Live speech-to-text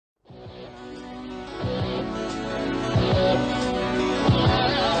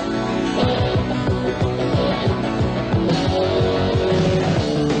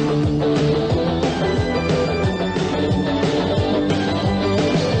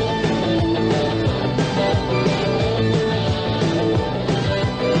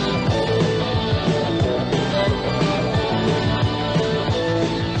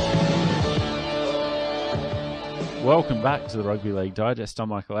Welcome back to the Rugby League Digest. I'm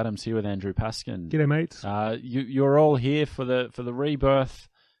Michael Adams here with Andrew Paskin. G'day, mates. You're all here for the rebirth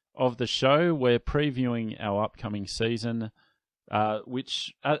of the show. We're previewing our upcoming season,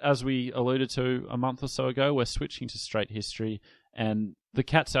 which, as we alluded to a month or so ago, we're switching to straight history, and the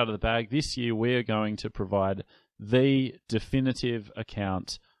cat's out of the bag. This year, we're going to provide the definitive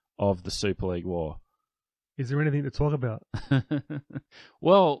account of the Super League War. Is there anything to talk about?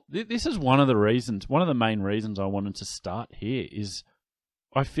 Well, this is one of the main reasons I wanted to start here is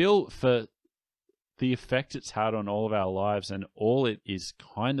I feel for the effect it's had on all of our lives and all it is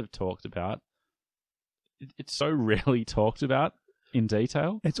kind of talked about, it's so rarely talked about in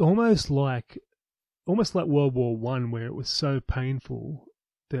detail. It's almost like World War One, where it was so painful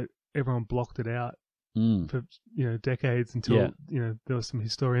that everyone blocked it out for decades until there was some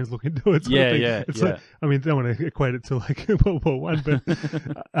historians looking into it. Like, I mean, don't want to equate it to like World War One,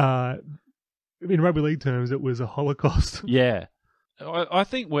 but in rugby league terms, it was a Holocaust. Yeah, I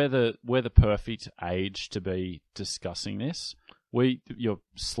think we're the perfect age to be discussing this. You're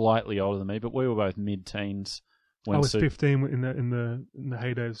slightly older than me, but we were both mid-teens. I was 15 in the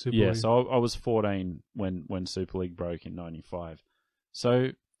heyday of Super League. Yeah, so I was 14 when Super League broke in '95. So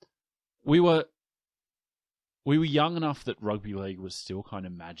we were young enough that rugby league was still kind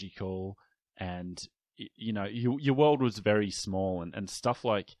of magical, and your world was very small, and stuff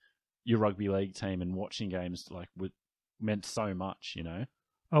like your rugby league team and watching games meant so much.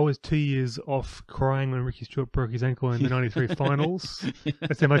 I was 2 years off crying when Ricky Stewart broke his ankle in the '93 finals.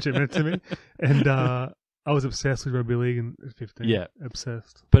 That's how much it meant to me, and I was obsessed with rugby league at 15. Yeah,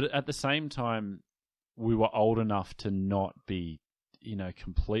 obsessed. But at the same time, we were old enough to not be,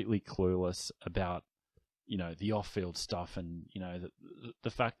 completely clueless about the off-field stuff, and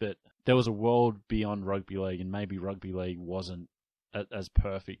the fact that there was a world beyond rugby league, and maybe rugby league wasn't as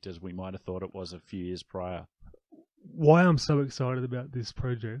perfect as we might have thought it was a few years prior. Why I'm so excited about this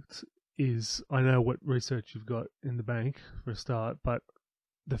project is I know what research you've got in the bank for a start, but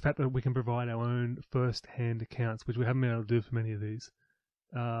the fact that we can provide our own first-hand accounts, which we haven't been able to do for many of these,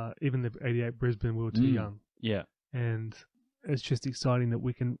 even the '88 Brisbane, we were too young. Yeah, and it's just exciting that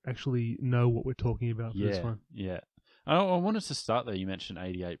we can actually know what we're talking about for this one. Yeah. I wanted to start there. You mentioned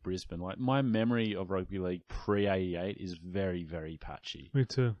 '88 Brisbane. Like, my memory of rugby league pre-'88 is very, very patchy. Me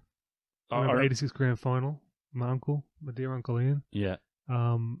too. I remember '86 grand final. My dear Uncle Ian. Yeah.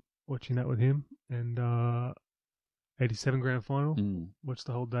 Watching that with him, and '87 grand final. Watched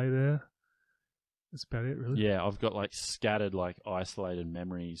the whole day there. That's about it, really. Yeah, I've got scattered, isolated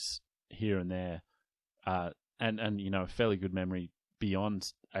memories here and there. And a fairly good memory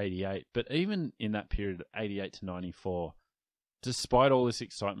beyond '88. But even in that period, '88 to '94, despite all this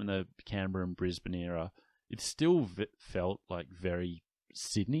excitement, the Canberra and Brisbane era, it still felt like very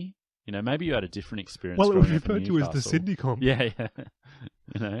Sydney. Maybe you had a different experience. Well, it was referred to as the Sydney comp. Yeah.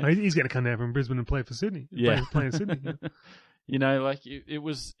 He's going to come down from Brisbane and play for Sydney. Play in Sydney. It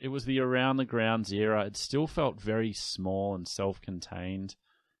was the around the grounds era. It still felt very small and self-contained.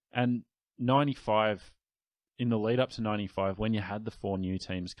 And '95. In the lead up to '95, when you had the 4 new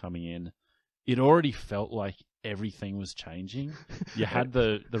teams coming in, it already felt like everything was changing. You had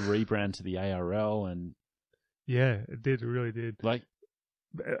the rebrand to the ARL, and yeah, it did. It really did.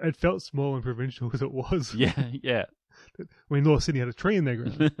 It felt small and provincial because it was. Yeah. I mean, North Sydney had a tree in their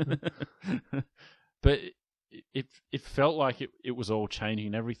ground. But it felt like it was all changing,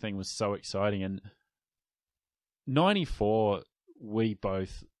 and everything was so exciting. And '94, we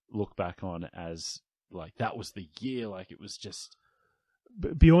both look back on as that was the year. It was just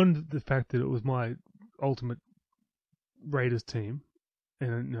beyond the fact that it was my ultimate Raiders team,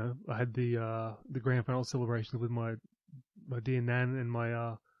 and I had the grand final celebration with my dear Nan and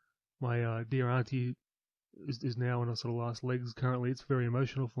my dear auntie is now on her sort of last legs currently. It's very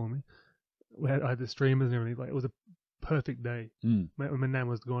emotional for me. I had the streamers and everything. It was a perfect day. My Nan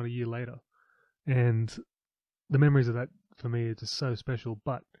was gone a year later, and the memories of that for me are just so special.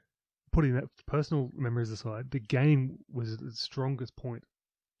 But putting that personal memories aside, the game was at its strongest point.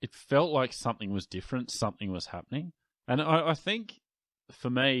 It felt like something was different, something was happening. And I think, for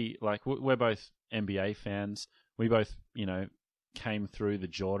me, we're both NBA fans. We both, came through the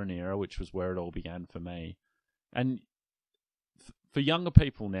Jordan era, which was where it all began for me. And for younger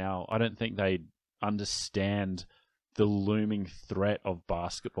people now, I don't think they understand the looming threat of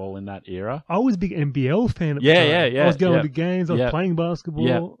basketball in that era. I was a big NBL fan at the time. Yeah. I was going to games, I was playing basketball.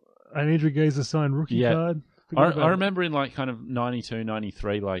 Yeah. And Andrew Gazer signed rookie card. I remember in kind of 92,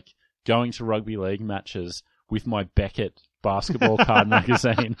 93, going to rugby league matches with my Beckett basketball card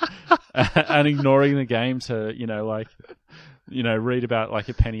magazine and ignoring the game to, read about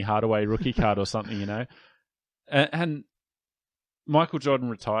a Penny Hardaway rookie card or something, And Michael Jordan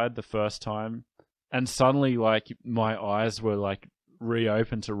retired the first time, and suddenly, like, my eyes were, like,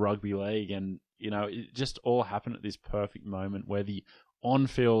 reopened to rugby league, and, you know, it just all happened at this perfect moment where the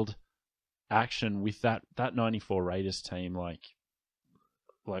on-field action with that 94 Raiders team, like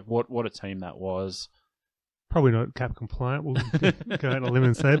what a team that was. Probably not cap compliant, we'll go out on a limb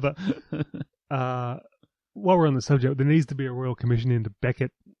and say, but while we're on the subject, there needs to be a royal commission into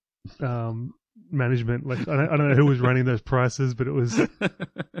Beckett management. Like, I don't know who was running those prices, but it was...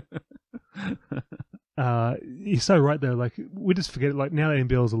 you're so right, though. Like, we just forget it. Like, now the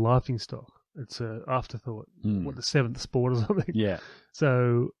NBL is a laughing stock. It's an afterthought. What, the seventh sport or something? Yeah.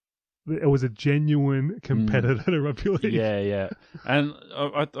 So it was a genuine competitor to rugby league. Yeah. And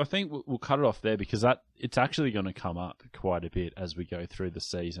I think we'll cut it off there because it's actually going to come up quite a bit as we go through the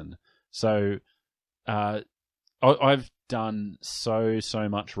season. So I've done so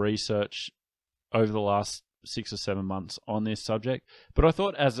much research over the last 6 or 7 months on this subject, but I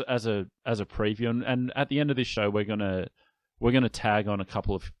thought as a preview, and at the end of this show we're gonna tag on a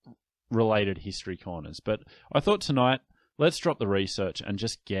couple of related history corners. But I thought tonight, let's drop the research and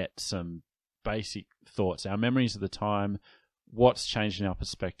just get some basic thoughts, our memories of the time, what's changed in our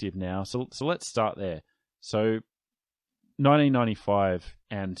perspective now. So let's start there. So 1995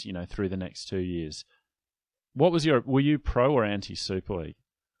 and, you know, through the next 2 years, were you pro or anti Super League?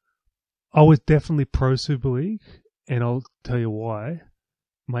 I was definitely pro Super League, and I'll tell you why.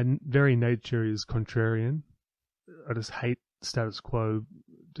 My very nature is contrarian. I just hate status quo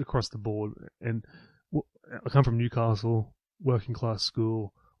across the board. And I come from Newcastle, working class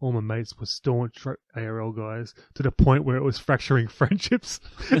school. All my mates were staunch ARL guys, to the point where it was fracturing friendships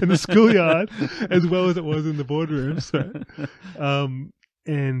in the schoolyard as well as it was in the boardroom. So,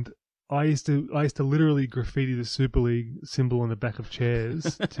 and I used to literally graffiti the Super League symbol on the back of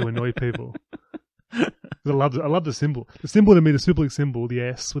chairs to annoy people. I love the symbol. The symbol to me, the Super League symbol, the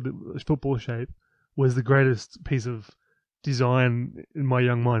S with the football shape, was the greatest piece of design in my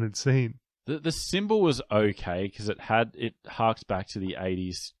young mind had seen. The symbol was okay because it harked back to the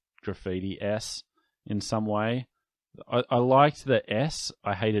 80s graffiti S in some way. I liked the S.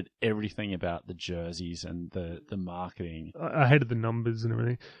 I hated everything about the jerseys and the marketing. I hated the numbers and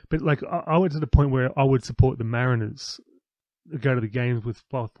everything. But like, I went to the point where I would support the Mariners, go to the games with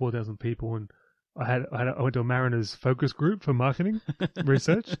 4,000 people, and I went to a Mariners focus group for marketing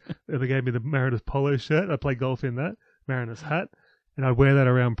research. They gave me the Mariners polo shirt. I played golf in that, Mariners hat, and I'd wear that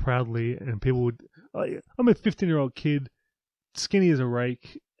around proudly. And people would, I'm a 15-year-old kid, skinny as a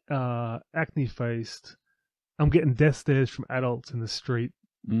rake, acne faced. I'm getting death stares from adults in the street,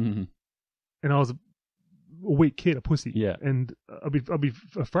 and I was a weak kid, a pussy. Yeah, and I'd be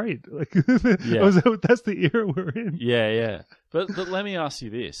afraid. Like, yeah. That's the era we're in. Yeah. But let me ask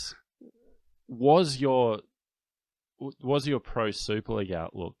you this: was your pro Super League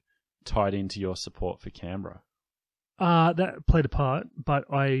outlook tied into your support for Canberra? That played a part, but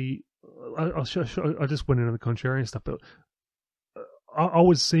I just went into the contrarian stuff. But I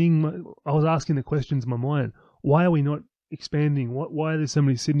was asking the questions in my mind. Why are we not expanding? Why are there so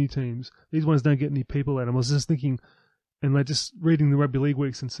many Sydney teams? These ones don't get any people at them. I was just thinking, and like just reading the Rugby League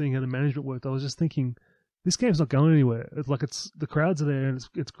weeks and seeing how the management worked, I was just thinking, this game's not going anywhere. It's like the crowds are there and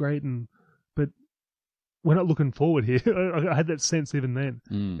it's great, but we're not looking forward here. I had that sense even then.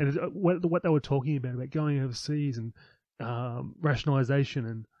 And what they were talking about going overseas and rationalisation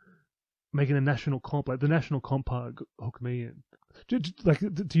and making a national comp, like the national comp part hooked me in. Like,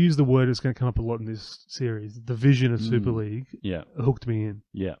 to use the word that's going to come up a lot in this series, the vision of Super League hooked me in.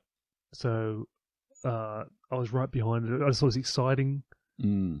 Yeah. So I was right behind it. I just thought it was exciting,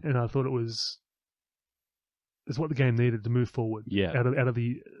 and I thought it's what the game needed to move forward. Yeah. Out of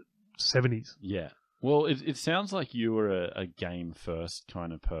the 70s. Yeah. Well, it sounds like you were a game first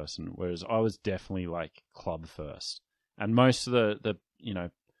kind of person, whereas I was definitely like club first. And most of the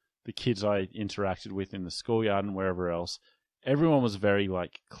kids I interacted with in the schoolyard and wherever else, everyone was very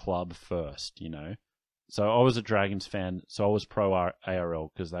like club first, you know. So I was a Dragons fan, so I was pro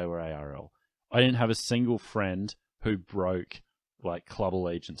ARL because they were ARL. I didn't have a single friend who broke like club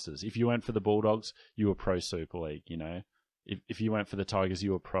allegiances. If you went for the Bulldogs, you were pro Super League, you know. If you went for the Tigers,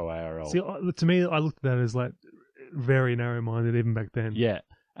 you were pro ARL. See, to me, I looked at that as like very narrow-minded even back then. Yeah,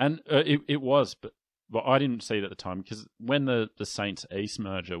 and it was, but I didn't see it at the time because when the Saints East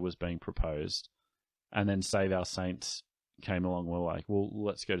merger was being proposed, and then Save Our Saints came along, we're like, well,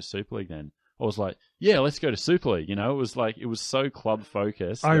 let's go to Super League then. I was like, yeah, let's go to Super League. You know, it was so club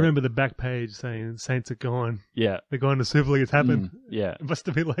focused. I remember the back page saying Saints are gone. Yeah, they're going to Super League. It's happened. Yeah, it must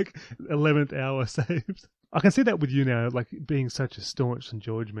have been like 11th hour saved. I can see that with you now, like being such a staunch St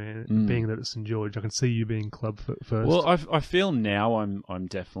George man, being that it's St George. I can see you being club first. Well, I feel now I'm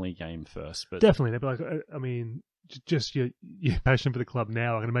definitely game first, but definitely. But like, I mean, just your passion for the club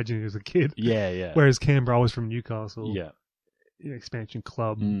now. I can imagine you as a kid. Yeah. Whereas Canberra, I was from Newcastle. Yeah. Expansion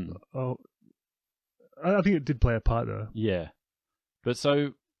club. Oh, I think it did play a part though. Yeah, but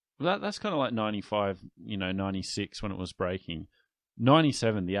so that's kind of like 95, 96 when it was breaking.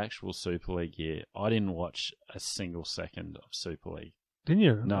 97, the actual Super League year, I didn't watch a single second of Super League. Didn't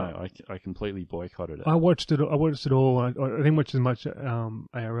you? No, I completely boycotted it. I watched it. I watched it all. I didn't watch as much ARL.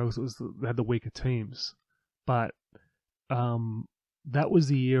 They had the weaker teams, but that was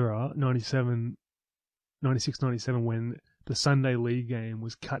the era 97, 96, 97 when the Sunday League game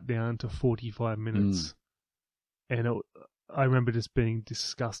was cut down to 45 minutes, and I remember just being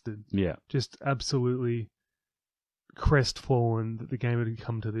disgusted. Yeah, just absolutely crestfallen that the game had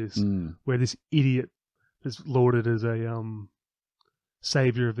come to this, where this idiot is lauded as a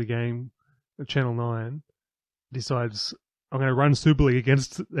savior of the game, Channel 9, decides I'm going to run Super League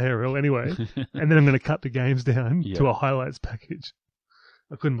against ARL anyway, and then I'm going to cut the games down to a highlights package.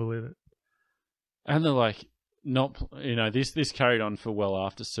 I couldn't believe it. And they're like, this carried on for well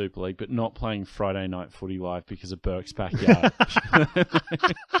after Super League, but not playing Friday night footy live because of Burke's backyard.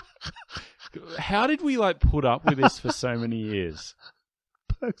 How did we put up with this for so many years?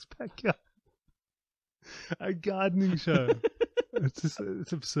 Burke's backyard, a gardening show.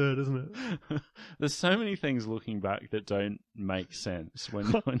 It's absurd, isn't it? There's so many things looking back that don't make sense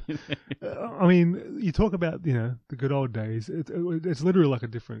when I mean, you talk about the good old days. It's literally like a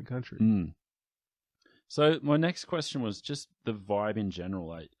different country. So my next question was just the vibe in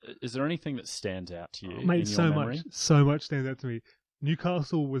general. Is there anything that stands out to you? Mate, in your memory? so much stands out to me.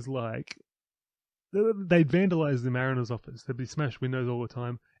 Newcastle was like, they'd vandalise the Mariners' office. There'd be smashed windows all the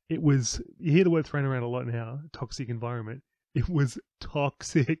time. It was, you hear the word thrown around a lot now, toxic environment. It was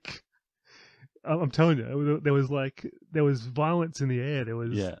toxic. I'm telling you, there was violence in the air. There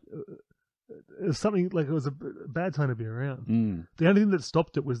was, it was something like it was a bad time to be around. The only thing that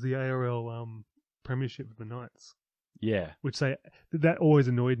stopped it was the ARL premiership of the Knights. Yeah. Which that always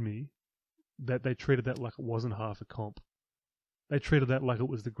annoyed me, that they treated that like it wasn't half a comp. They treated that like it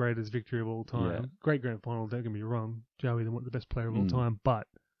was the greatest victory of all time. Yeah. Great grand final, don't get me wrong. Joey, the best player of all time, but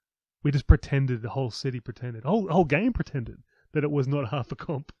we just pretended, the whole city pretended, whole game pretended that it was not half a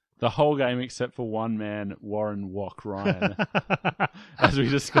comp. The whole game except for one man, Warren Walk Ryan, as we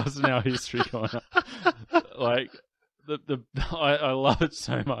discussed in our history corner. I love it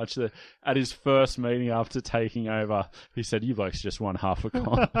so much that at his first meeting after taking over, he said, "You blokes just won half a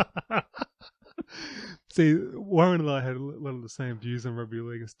comp." See, Warren and I had a lot of the same views on rugby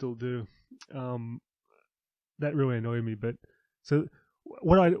league and still do. That really annoyed me. But so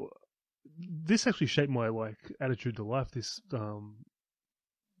this actually shaped my attitude to life. This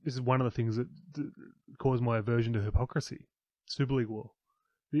is one of the things that caused my aversion to hypocrisy. Super League war,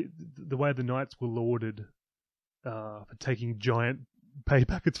 the way the Knights were lauded for taking giant pay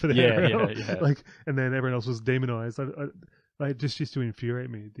packets for the ARL, and then everyone else was demonized. It just used to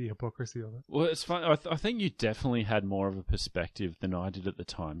infuriate me, the hypocrisy of it. Well, it's fun. I think you definitely had more of a perspective than I did at the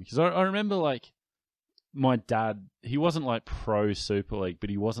time. Because I remember, my dad, he wasn't, pro Super League,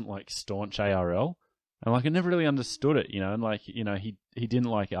 but he wasn't, staunch ARL. And, I never really understood it, And, he didn't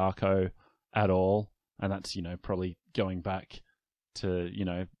like Arco at all. And that's, probably going back to,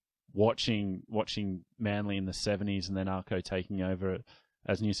 watching Manly in the 70s and then Arco taking over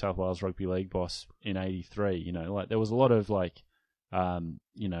as New South Wales Rugby League boss in 83, there was a lot of kind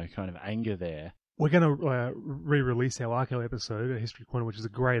of anger there. We're going to re-release our Arco episode, a History Corner, which is a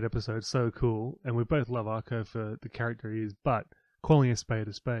great episode, so cool. And we both love Arco for the character he is, but calling a spade,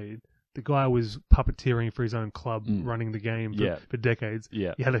 the guy was puppeteering for his own club, running the game for decades.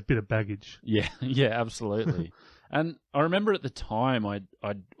 Yeah. He had a bit of baggage. Yeah, absolutely. And I remember at the time, I'd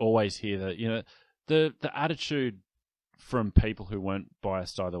always hear that, the attitude from people who weren't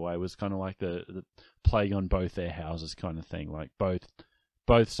biased either way was kind of like the plague on both their houses kind of thing.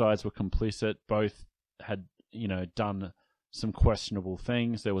 Both sides were complicit. Both had, done some questionable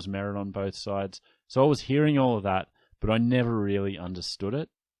things. There was merit on both sides. So I was hearing all of that, but I never really understood it.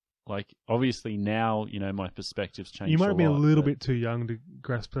 Obviously now, my perspective's changed. You might have been a little bit too young to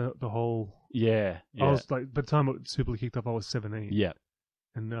grasp the whole. Yeah. I was by the time Super League kicked off, I was 17. Yeah.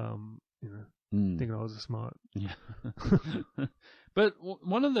 And, thinking I was smart. Yeah. But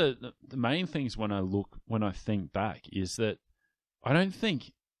one of the main things when I think back is that I don't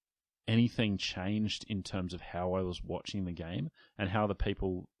think anything changed in terms of how I was watching the game and how the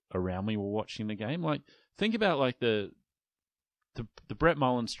people around me were watching the game. Think about the Brett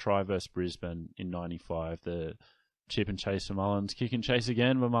Mullins try versus Brisbane in '95, the chip and chase for Mullins, kick and chase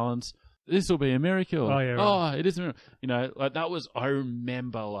again for Mullins. This will be a miracle. Oh, yeah, right. It is a miracle. You know, like that was. I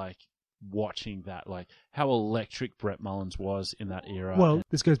remember like watching that, like how electric Brett Mullins was in that era. Well,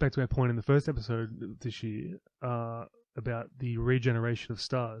 this goes back to our point in the first episode this year about the regeneration of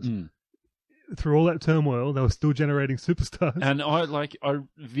stars. Through all that turmoil, they were still generating superstars. And I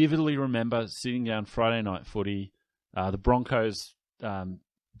vividly remember sitting down Friday night footy, the Broncos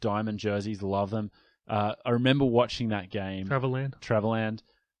diamond jerseys, love them. I remember watching that game, Travelland,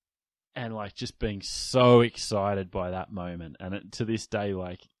 and like just being so excited by that moment. And to this day,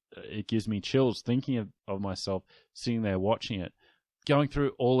 like it gives me chills thinking of myself sitting there watching it, going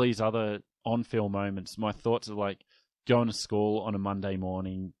through all these other on-field moments. My thoughts are like going to school on a Monday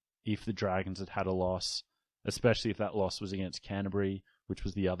morning. If the Dragons had a loss, especially if that loss was against Canterbury, which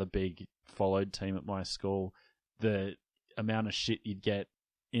was the other big followed team at my school, the amount of shit you'd get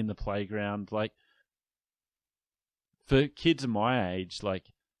in the playground. Like, for kids of my age, like,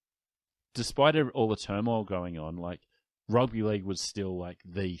 despite all the turmoil going on, like, rugby league was still, like,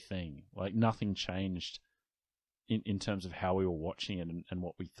 the thing. Like, nothing changed in terms of how we were watching it and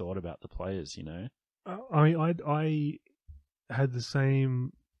what we thought about the players, you know? I had the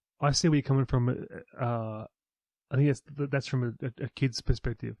same... I see where you're coming from. I think that's from a kid's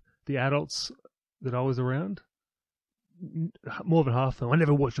perspective. The adults that I was around, more than half of them, I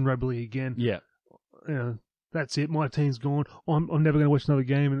never watched rugby league again. Yeah. You know, that's it. My team's gone. I'm never going to watch another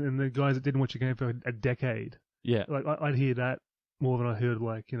game. And the guys that didn't watch a game for a decade. Yeah. Like I'd hear that more than I heard,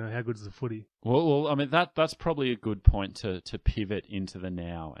 like, you know, how good is the footy? Well, I mean, that's probably a good point to pivot into the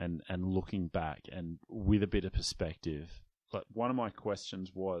now and looking back and with a bit of perspective. But one of my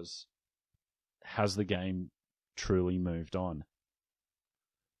questions was, has the game truly moved on?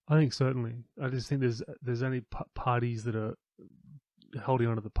 I think certainly. I just think there's only parties that are holding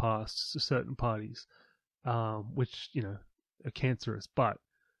on to the past, certain parties, which, you know, are cancerous. But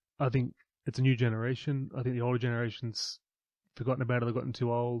I think it's a new generation. I think the older generation's forgotten about it. They've gotten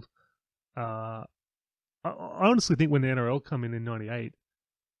too old. I honestly think when the NRL come in '98,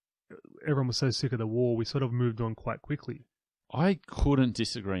 everyone was so sick of the war, we sort of moved on quite quickly. I couldn't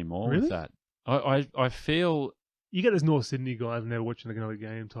disagree more with that. I feel... You get this North Sydney guys never watching another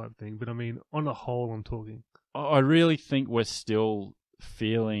game type thing, but I mean, on the whole, I'm talking. I really think we're still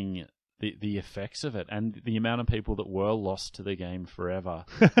feeling the effects of it and the amount of people that were lost to the game forever.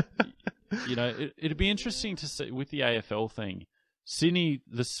 You know, it'd be interesting to see with the AFL thing. Sydney,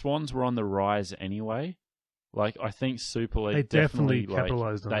 the Swans were on the rise anyway. Like, I think Super League they definitely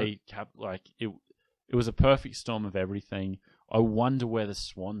capitalised on it. It was a perfect storm of everything. I wonder where the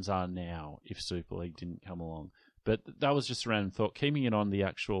Swans are now if Super League didn't come along. But that was just a random thought. Keeping it on the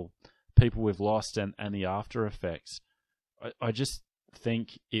actual people we've lost and the after effects, I just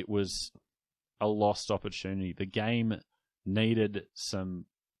think it was a lost opportunity. The game needed some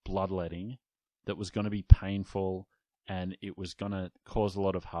bloodletting that was going to be painful and it was going to cause a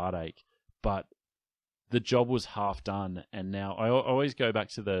lot of heartache. But the job was half done, and now I always go back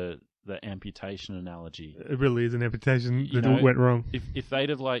to the amputation analogy. It really is an amputation that went wrong. If they'd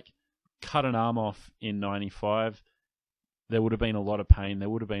have like cut an arm off in '95, there would have been a lot of pain. There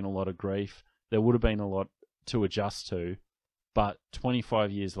would have been a lot of grief. There would have been a lot to adjust to. But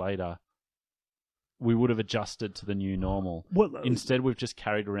 25 years later, we would have adjusted to the new normal. Instead, we've just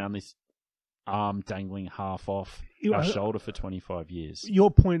carried around this arm dangling half off our shoulder for 25 years. Your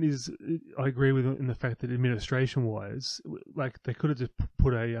point is, I agree with in the fact that administration-wise, like they could have just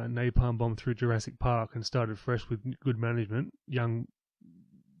put a napalm bomb through Jurassic Park and started fresh with good management, young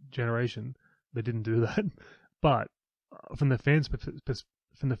generation. They didn't do that. But from the fans'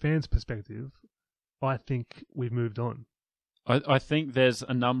 perspective, I think we've moved on. I think there's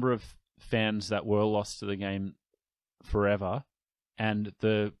a number of fans that were lost to the game forever, and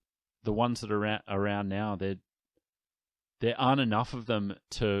the ones that are around now, there aren't enough of them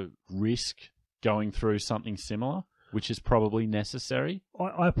to risk going through something similar, which is probably necessary.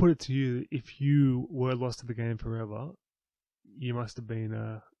 I put it to you, if you were lost to the game forever, you must have been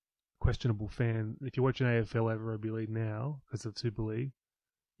a questionable fan. If you're watching AFL over Rugby League now, because of Super League,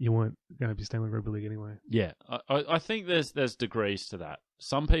 you weren't going to be staying with Rugby League anyway. Yeah, I think there's degrees to that.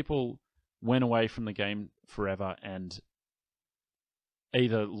 Some people went away from the game forever and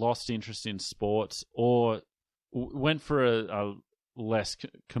either lost interest in sports or went for a less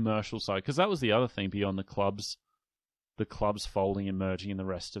commercial side. Because that was the other thing beyond the clubs folding and merging, and the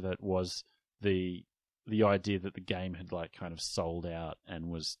rest of it was the idea that the game had like kind of sold out and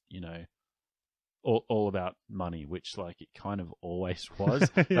was, you know, all about money, which like it kind of always was.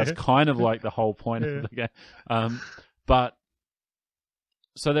 Yeah. That's kind of like the whole point of the game. But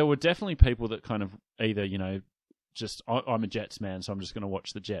So there were definitely people that kind of either, just I'm a Jets man, so I'm just going to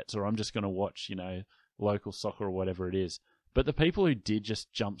watch the Jets, or I'm just going to watch, local soccer or whatever it is. But the people who did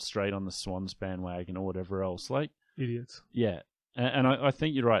just jump straight on the Swans bandwagon or whatever else, like idiots. Yeah, and I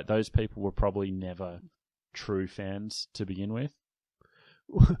think you're right. Those people were probably never true fans to begin with.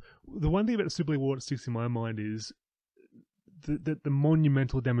 The one thing about the Super League War that sticks in my mind is the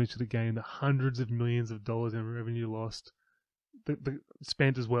monumental damage to the game, the hundreds of millions of dollars in revenue lost, the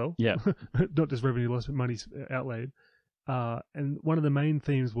spent as well. Yeah. Not just revenue lost, but money outlaid. And one of the main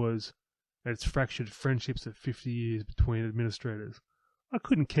themes was that it's fractured friendships of 50 years between administrators. I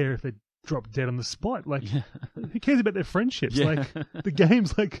couldn't care if they dropped dead on the spot. Like, who cares about their friendships? Yeah. Like, the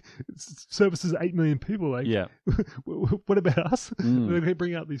game's like services 8 million people. Like, what about us? They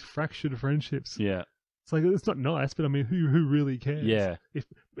bring out these fractured friendships. Yeah. It's like, it's not nice, but I mean, who really cares? Yeah.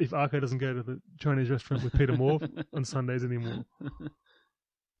 If Arco doesn't go to the Chinese restaurant with Peter Moore on Sundays anymore.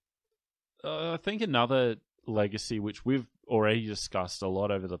 I think another legacy, which we've already discussed a lot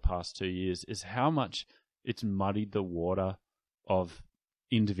over the past 2 years, is how much it's muddied the water of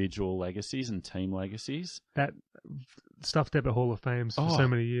individual legacies and team legacies. That stuffed up at Hall of Fames for so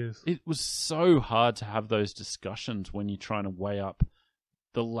many years. It was so hard to have those discussions when you're trying to weigh up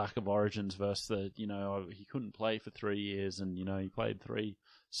the lack of origins versus the, he couldn't play for 3 years and, he played 3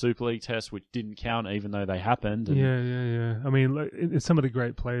 Super League tests, which didn't count even though they happened. And Yeah. I mean, like, in some of the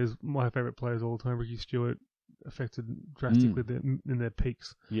great players, my favourite players all the time, Ricky Stewart, affected drastically in their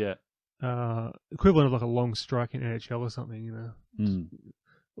peaks. Yeah. Equivalent of like a long strike in NHL or something,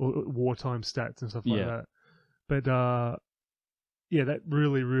 or wartime stats and stuff like that. But, that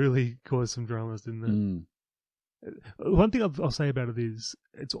really, really caused some dramas, didn't it? One thing I'll say about it is,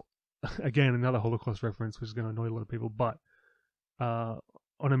 it's, again, another Holocaust reference, which is going to annoy a lot of people, but on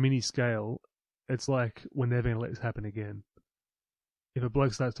a mini scale, it's like, we're never going to let this happen again. If a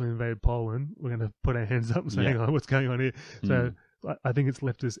bloke starts to invade Poland, we're going to put our hands up and say, hang on, what's going on here? So I think it's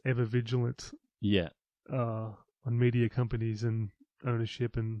left us ever vigilant on media companies and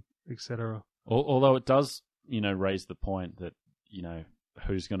ownership and etc. Although it does, raise the point that,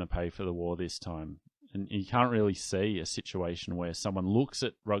 who's going to pay for the war this time? And you can't really see a situation where someone looks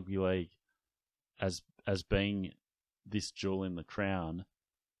at rugby league as being this jewel in the crown,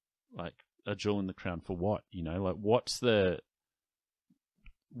 like a jewel in the crown for what? Like what's the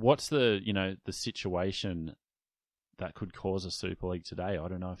the situation that could cause a Super League today? I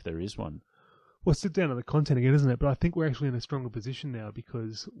don't know if there is one. Well, it's down to the content again, isn't it? But I think we're actually in a stronger position now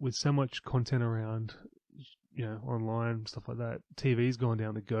because with so much content around, online, stuff like that, TV's gone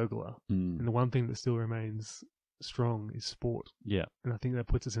down the gurgler. And the one thing that still remains strong is sport. Yeah. And I think that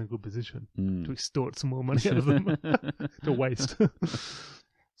puts us in a good position to extort some more money out of them, to waste.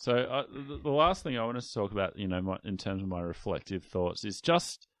 So the last thing I want to talk about, in terms of my reflective thoughts, is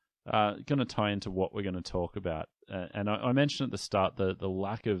just going to tie into what we're going to talk about. And I mentioned at the start the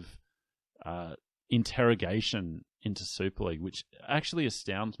lack of interrogation into Super League, which actually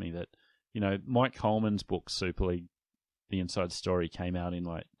astounds me that, Mike Coleman's book, Super League, The Inside Story, came out in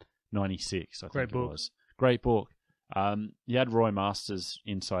like 96, I think it was. Great book. You had Roy Masters'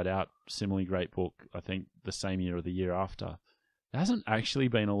 Inside Out, similarly great book, I think the same year or the year after. There hasn't actually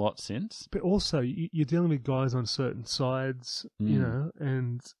been a lot since. But also, you're dealing with guys on certain sides,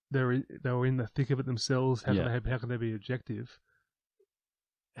 and they were in the thick of it themselves. How can they be objective?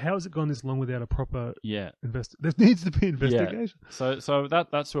 How has it gone this long without a proper There needs to be investigation. Yeah. So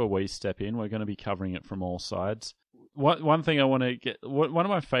that's where we step in. We're going to be covering it from all sides. One thing I want to get... One of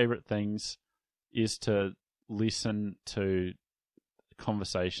my favourite things is to listen to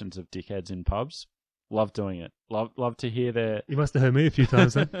conversations of dickheads in pubs. Love doing it. Love to hear their... You must have heard me a few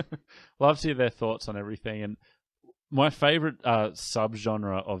times then. Love to hear their thoughts on everything. And my favourite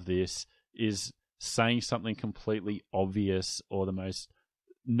subgenre of this is saying something completely obvious or the most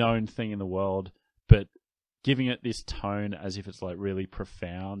known thing in the world, but giving it this tone as if it's like really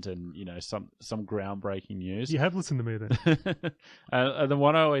profound and, some groundbreaking news. You have listened to me then. And the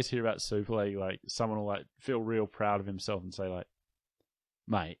one I always hear about Super League, like someone will like feel real proud of himself and say like,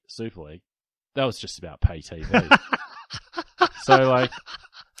 mate, Super League, that was just about pay TV. So like,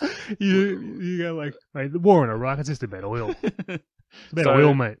 you go like, mate, the war in Iraq, it's just about oil. It's about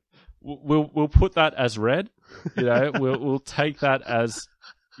oil, mate. We'll put that as read. We'll take that as,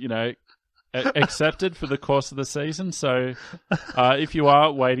 accepted for the course of the season. So if you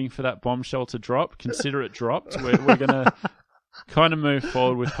are waiting for that bombshell to drop, consider it dropped. We're going to kind of move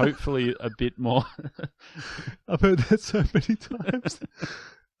forward with hopefully a bit more. I've heard that so many times.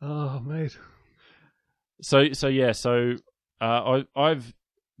 Oh, mate. So I've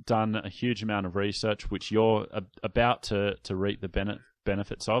done a huge amount of research, which you're about to reap the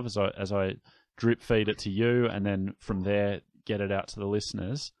benefits of as I drip feed it to you, and then from there get it out to the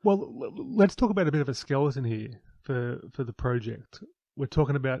listeners. Well, let's talk about a bit of a skeleton here for the project. We're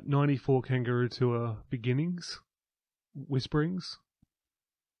talking about 94 Kangaroo Tour beginnings, whisperings.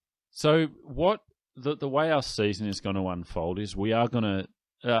 So what the way our season is going to unfold is we are going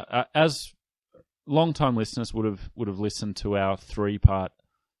to, as long-time listeners would have listened to our 3-part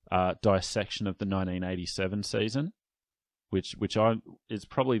dissection of the 1987 season, which is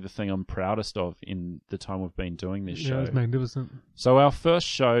probably the thing I'm proudest of in the time we've been doing this show. Yeah, it's magnificent. So our first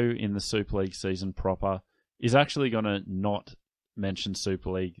show in the Super League season proper is actually going to not mention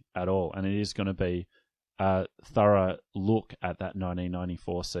Super League at all, and it is going to be a thorough look at that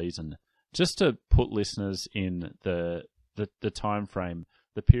 1994 season, just to put listeners in the time frame,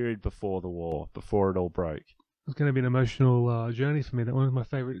 the period before the war, before it all broke. It's going to be an emotional journey for me. That one was my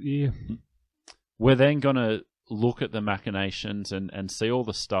favourite year. We're then going to look at the machinations and see all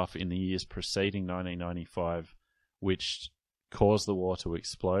the stuff in the years preceding 1995 which caused the war to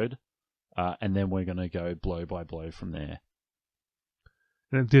explode, and then we're going to go blow by blow from there.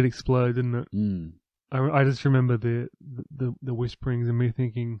 And it did explode, didn't it? Mm. I just remember the whisperings and me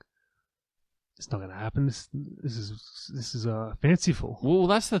thinking, it's not going to happen. This is fanciful. Well,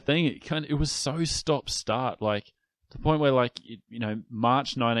 that's the thing. It was so stop-start. Like, to the point where, like,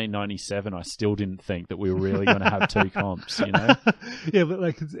 March 1997, I still didn't think that we were really going to have 2 comps, Yeah, but,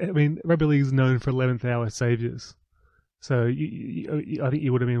 like, Rugby League is known for 11th hour saviours. So I think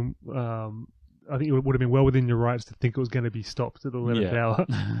you would have been... I think it would have been well within your rights to think it was going to be stopped at the 11th hour.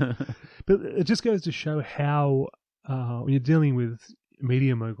 But it just goes to show how, when you're dealing with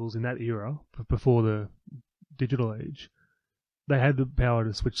media moguls in that era, before the digital age, they had the power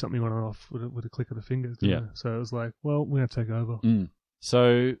to switch something on and off with a click of the fingers. They? So it was like, well, we're going to take over. Mm.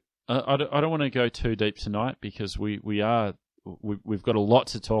 So I don't want to go too deep tonight, because we've got a lot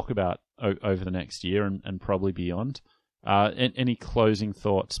to talk about over the next year and probably beyond. Any closing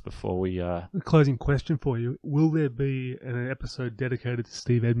thoughts before we... A closing question for you. Will there be an episode dedicated to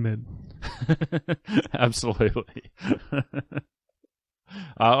Steve Edmed? Absolutely.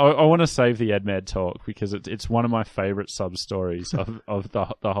 I want to save the Edmed talk, because it's one of my favourite sub-stories of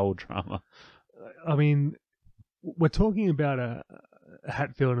the whole drama. I mean, we're talking about a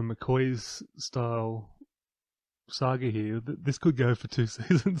Hatfield and McCoy's style saga here. This could go for 2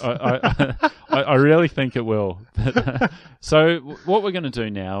 seasons. I really think it will. So what we're going to do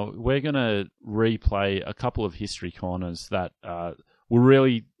now, we're going to replay a couple of history corners that will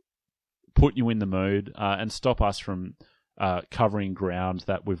really put you in the mood and stop us from covering ground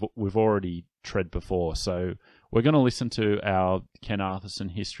that we've already tread before. So we're going to listen to our Ken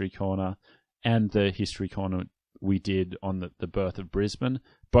Arthurson History Corner and the History Corner we did on the birth of Brisbane,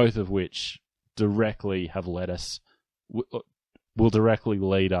 both of which directly have led us, will directly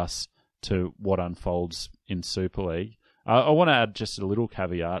lead us to what unfolds in Super League. I want to add just a little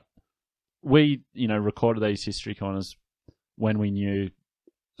caveat. We, recorded these history corners when we knew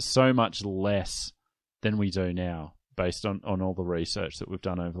so much less than we do now, based on all the research that we've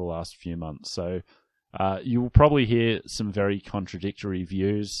done over the last few months. So you will probably hear some very contradictory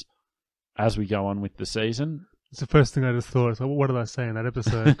views as we go on with the season. It's the first thing I just thought. So what did I say in that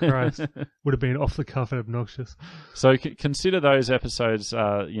episode? Christ, would have been off the cuff and obnoxious. So consider those episodes,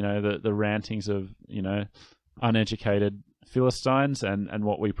 the rantings of, uneducated Philistines and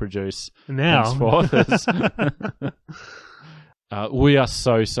what we produce now. Henceforth. We are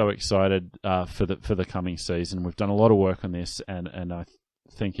so excited for the coming season. We've done a lot of work on this, and I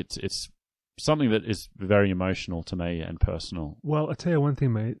think it's something that is very emotional to me and personal. Well, I tell you one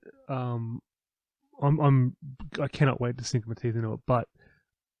thing, mate. I cannot wait to sink my teeth into it, but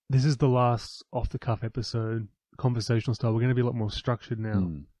this is the last off-the-cuff episode, conversational style. We're going to be a lot more structured now.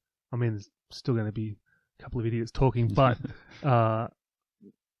 Mm. I mean, there's still going to be a couple of idiots talking, but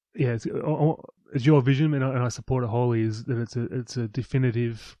it's your vision, and I support it wholly, is that it's a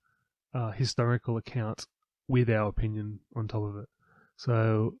definitive historical account with our opinion on top of it.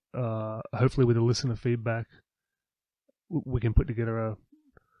 So hopefully with the listener feedback, we can put together a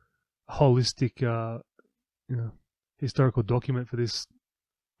holistic, historical document for this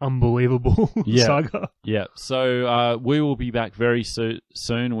unbelievable saga. Yeah. So we will be back very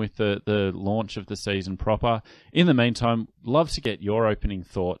soon with the launch of the season proper. In the meantime, love to get your opening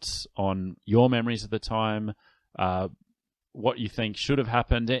thoughts on your memories of the time, what you think should have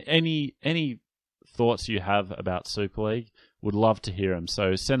happened, any thoughts you have about Super League. Would love to hear them.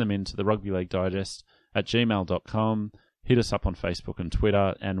 So send them in to the Rugby League Digest at gmail.com. Hit us up on Facebook and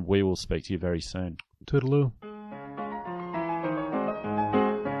Twitter, and we will speak to you very soon. Toodaloo.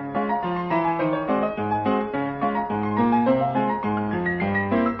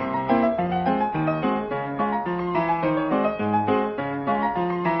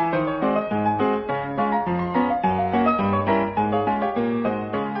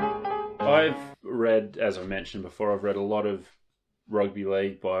 I've read, as I mentioned before, I've read a lot of rugby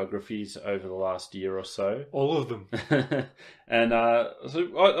league biographies over the last year or so. All of them. And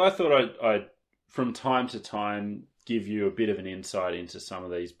so I thought I'd, from time to time, give you a bit of an insight into some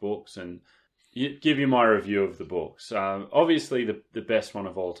of these books and give you my review of the books. Obviously, the best one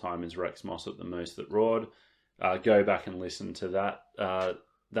of all time is Rex Moss at the Moose That Roared. Go back and listen to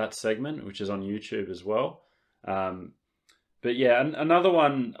that segment, which is on YouTube as well. But yeah, another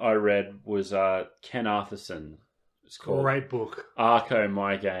one I read was Ken Arthurson. It's called Great book. Arco,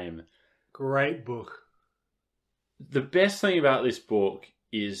 My Game. Great book. The best thing about this book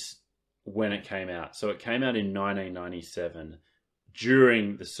is when it came out. So it came out in 1997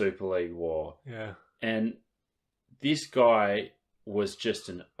 during the Super League War. Yeah. And this guy was just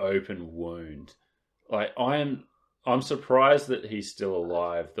an open wound. Like, I'm surprised that he's still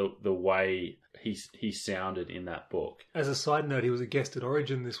alive, the way he sounded in that book. As a side note, he was a guest at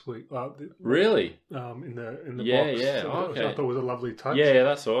Origin this week. Really? In the Yeah, box. yeah. So Okay. I thought it was a lovely touch. Yeah,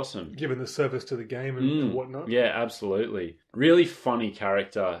 that's awesome. Given the service to the game and whatnot. Yeah, absolutely. Really funny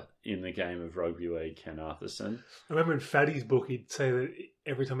character in the game of rugby league, Ken Arthurson. I remember in Fatty's book, he'd say that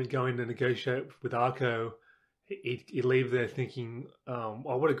every time he'd go in to negotiate with Arco, he'd leave there thinking, oh,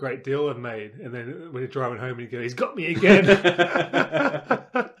 what a great deal I've made. And then when he's driving home, he'd go, he's got me again.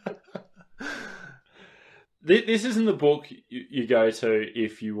 This isn't the book you go to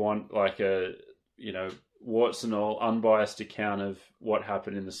if you want like a, warts and all, unbiased account of what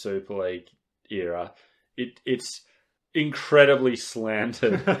happened in the Super League era. It's incredibly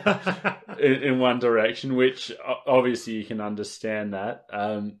slanted in one direction, which obviously you can understand that.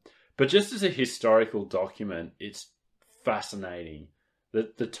 But just as a historical document, it's fascinating.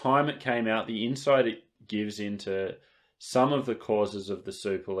 The time it came out, the insight it gives into some of the causes of the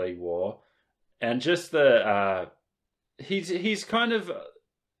Super League War, and just he's kind of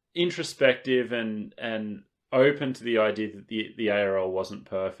introspective and open to the idea that the ARL wasn't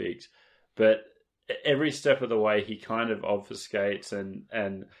perfect, but every step of the way he kind of obfuscates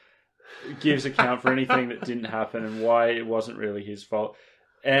and gives account for anything that didn't happen and why it wasn't really his fault.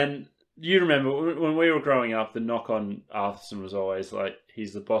 And you remember when we were growing up, the knock on Arthurson was always like,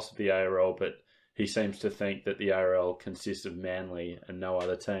 he's the boss of the ARL, but he seems to think that the ARL consists of Manly and no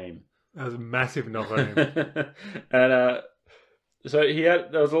other team. That was a massive knock on him. And so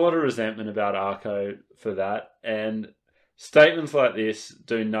there was a lot of resentment about Arco for that, and statements like this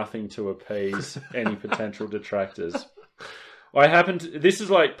do nothing to appease any potential detractors. This is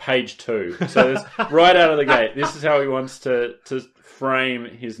like page 2, so it's right out of the gate. This is how he wants to frame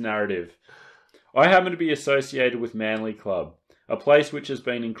his narrative. I happen to be associated with Manly Club, a place which has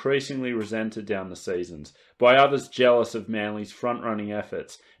been increasingly resented down the seasons, by others jealous of Manly's front-running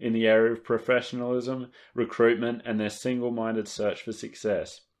efforts in the area of professionalism, recruitment, and their single-minded search for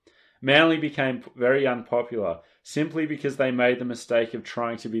success. Manly became very unpopular simply because they made the mistake of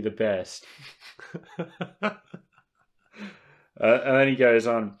trying to be the best. And then he goes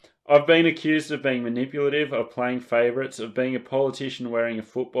on, I've been accused of being manipulative, of playing favourites, of being a politician wearing a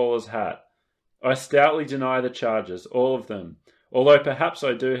footballer's hat. I stoutly deny the charges, all of them, although perhaps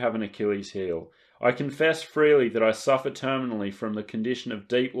I do have an Achilles heel. I confess freely that I suffer terminally from the condition of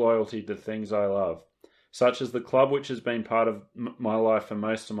deep loyalty to things I love, such as the club which has been part of my life for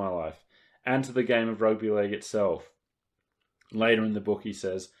most of my life, and to the game of rugby league itself. Later in the book he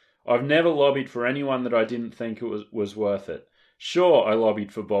says, I've never lobbied for anyone that I didn't think it was worth it. Sure, I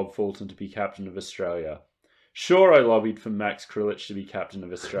lobbied for Bob Fulton to be captain of Australia. Sure, I lobbied for Max Krilich to be captain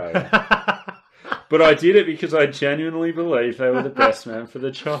of Australia. But I did it because I genuinely believed they were the best man for the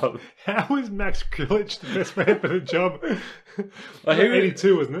job. How is Max Krilich the best man for the job? Like,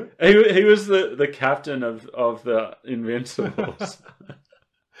 82, wasn't it? He was the captain of the Invincibles.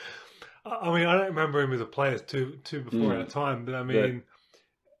 I mean, I don't remember him as a player too before our time, but I mean,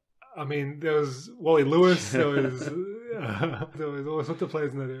 there was Wally Lewis, there was all sorts of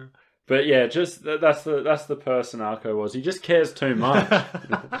players in that era. But yeah, just that's the person Arco was. He just cares too much.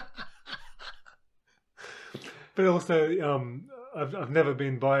 But also, I've never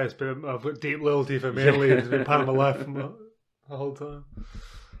been biased, but I've got deep loyalty for Manly. It's been part of my life the whole time.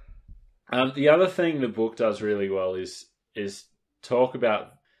 The other thing the book does really well is talk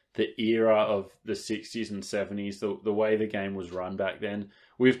about the era of the 60s and 70s, the way the game was run back then.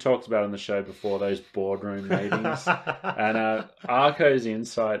 We've talked about on the show before those boardroom meetings, and Arco's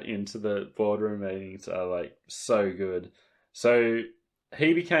insight into the boardroom meetings are like so good. So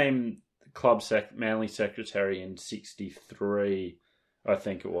he became club Manly secretary in 63, I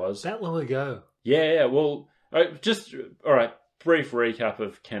think it was. That long ago. Yeah. Well, all right. Brief recap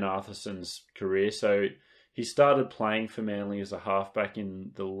of Ken Arthurson's career. So he started playing for Manly as a halfback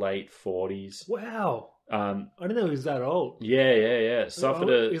in the late 40s. Wow. I didn't know he was that old. Yeah. He's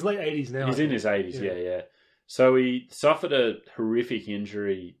late 80s now. He's in his 80s, yeah. So he suffered a horrific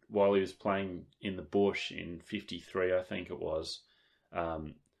injury while he was playing in the bush in 53, I think it was.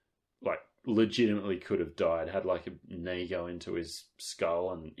 Like, legitimately could have died. Had like a knee go into his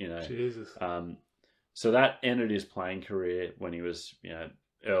skull, and Jesus. So that ended his playing career when he was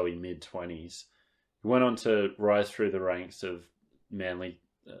early mid-20s. He went on to rise through the ranks of Manly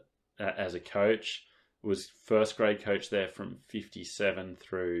as a coach. Was first grade coach there from 57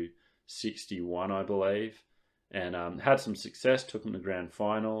 through 61, I believe, and had some success. Took them to grand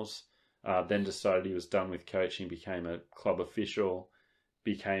finals. Then decided he was done with coaching. Became a club official.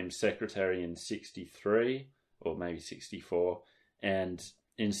 Became secretary in 63 or maybe 64, and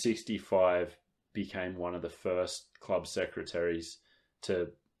in 65 became one of the first club secretaries to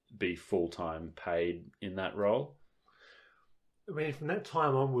be full-time paid in that role. I mean, from that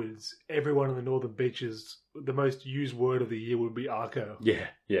time onwards, everyone in the Northern Beaches, the most used word of the year would be Arco.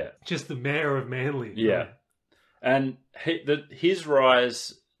 Yeah. Just the mayor of Manly. Yeah. Right? And his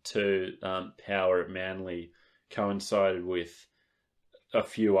rise to power at Manly coincided with a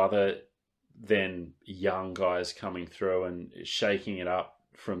few other then young guys coming through and shaking it up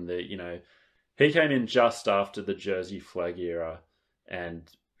from he came in just after the Jersey flag era and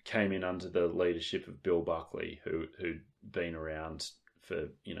came in under the leadership of Bill Buckley, who'd been around for,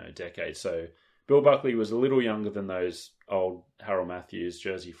 decades. So Bill Buckley was a little younger than those old Harold Matthews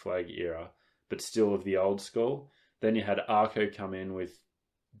Jersey flag era, but still of the old school. Then you had Arco come in with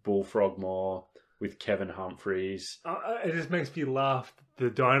Bullfrog Moore, with Kevin Humphreys. It just makes me laugh. The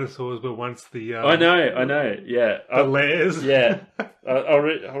dinosaurs were once the... I know, yeah. The layers. Yeah. I'll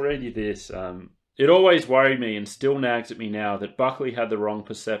read you this. It always worried me and still nags at me now that Buckley had the wrong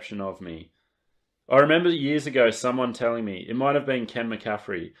perception of me. I remember years ago someone telling me, it might have been Ken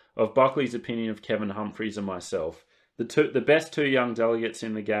McCaffrey, of Buckley's opinion of Kevin Humphreys and myself, the best two young delegates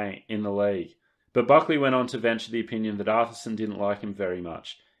in the league. But Buckley went on to venture the opinion that Arthurson didn't like him very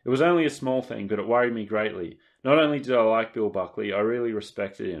much. It was only a small thing, but it worried me greatly. Not only did I like Bill Buckley, I really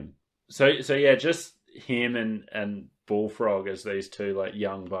respected him. So yeah, just him and Bullfrog as these two like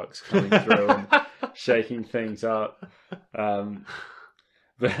young bucks coming through and shaking things up.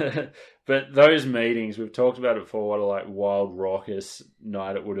 But those meetings, we've talked about it before, what a like wild raucous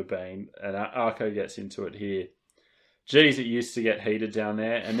night it would have been, and Arco gets into it here. Geez, it used to get heated down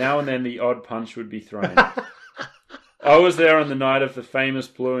there, and now and then the odd punch would be thrown. I was there on the night of the famous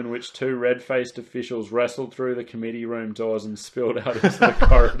blue in which two red-faced officials wrestled through the committee room doors and spilled out into the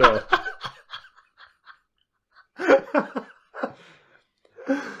corridor.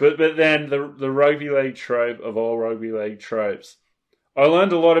 But then the rugby league trope of all rugby league tropes. I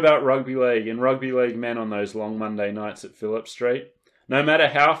learned a lot about rugby league and rugby league men on those long Monday nights at Phillip Street. No matter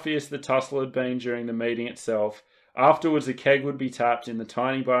how fierce the tussle had been during the meeting itself, afterwards a keg would be tapped in the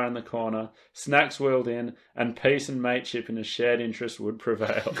tiny bar in the corner, snacks wheeled in, and peace and mateship in a shared interest would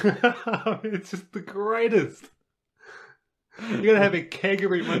prevail. It's just the greatest. You're going to have a keg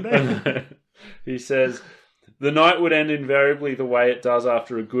every Monday? He says, the night would end invariably the way it does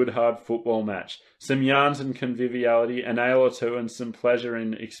after a good hard football match. Some yarns and conviviality, an ale or two, and some pleasure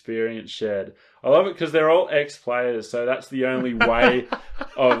in experience shared. I love it because they're all ex-players, so that's the only way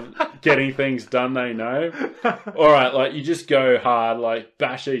of getting things done they know. All right, like you just go hard, like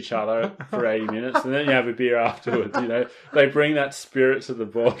bash each other for 80 minutes, and then you have a beer afterwards, They bring that spirit to the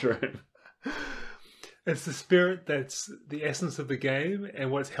boardroom. It's the spirit that's the essence of the game and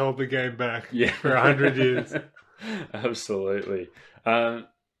what's held the game back for 100 years. Absolutely.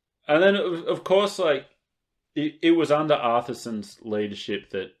 And then, of course, like it was under Arthurson's leadership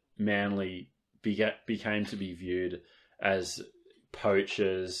that Manly became to be viewed as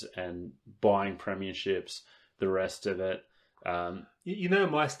poachers and buying premierships, the rest of it. You know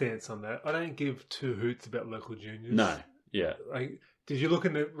my stance on that. I don't give two hoots about local juniors. No, yeah. Did you look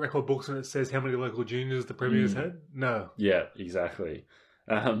in the record books and it says how many local juniors the Premiers had? No. Yeah, exactly.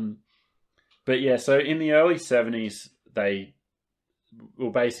 But yeah, so in the early 70s, they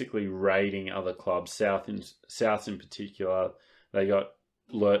were basically raiding other clubs, South in particular. They got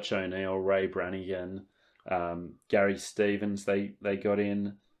Lurch O'Neill, Ray Brannigan, Gary Stevens. They got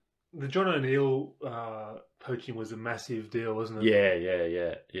in. The John O'Neill poaching was a massive deal, wasn't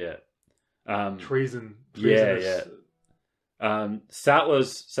it? Yeah. Treason. Yeah.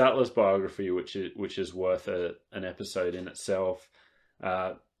 Sattler's biography, which is worth an episode in itself.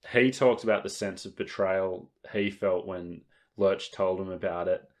 He talked about the sense of betrayal he felt when Lurch told him about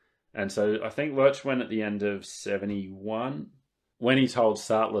it. And so I think Lurch went at the end of 71. When he told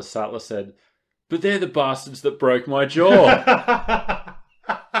Sattler said, But they're the bastards that broke my jaw.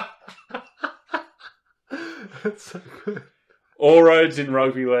 That's so good. All roads in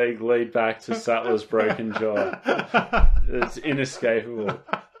rugby league lead back to Sattler's broken jaw. It's inescapable.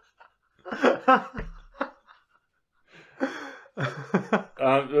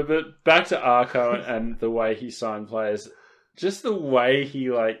 But back to Arco and the way he signed players. Just the way he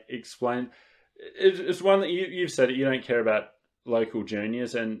explained. It's one that you've said it. You don't care about local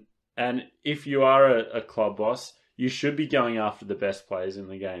juniors, and if you are a club boss, you should be going after the best players in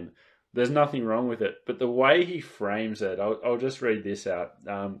the game. There's nothing wrong with it, but the way he frames it, I'll just read this out.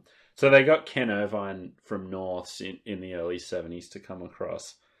 So they got Ken Irvine from Norths in the early 70s to come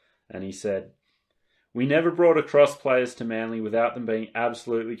across, and he said, "We never brought across players to Manly without them being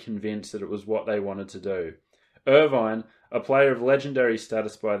absolutely convinced that it was what they wanted to do. Irvine, a player of legendary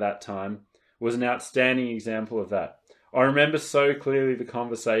status by that time, was an outstanding example of that. I remember so clearly the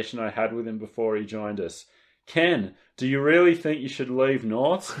conversation I had with him before he joined us. Ken, do you really think you should leave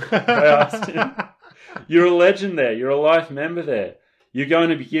Norths? I asked him. You're a legend there. You're a life member there. You're going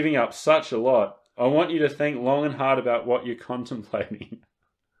to be giving up such a lot. I want you to think long and hard about what you're contemplating."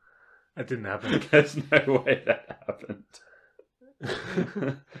 That didn't happen. There's no way that happened.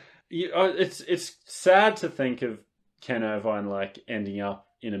 It's sad to think of Ken Irvine ending up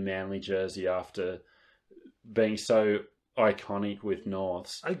in a Manly jersey after being so iconic with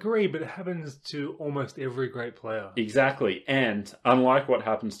Norths. I agree, but it happens to almost every great player. Exactly. And unlike what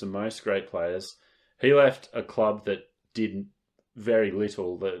happens to most great players, he left a club that did very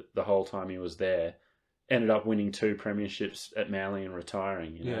little the whole time he was there. Ended up winning 2 premierships at Manly and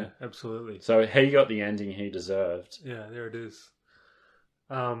retiring. Yeah, absolutely. So he got the ending he deserved. Yeah, there it is.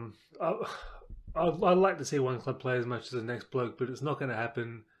 I'd like to see one club play as much as the next bloke, but it's not going to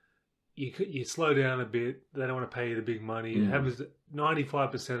happen. You slow down a bit. They don't want to pay you the big money. It happens to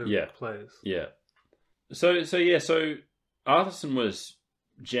 95% of players. Yeah. So Arthurson was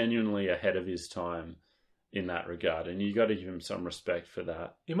genuinely ahead of his time in that regard, and you got to give him some respect for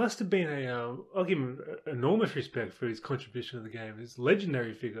that. He must have been I'll give him enormous respect for his contribution to the game. He's a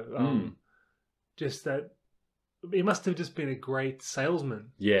legendary figure. Just that he must have just been a great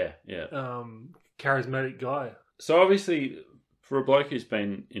salesman. Yeah. Charismatic guy. So obviously, for a bloke who's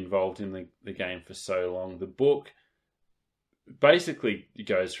been involved in the game for so long, the book basically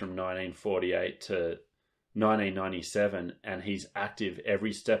goes from 1948 to 1997, and he's active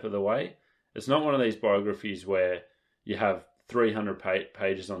every step of the way. It's not one of these biographies where you have 300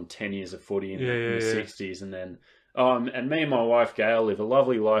 pages on 10 years of footy in the 60s, and then, and me and my wife Gail live a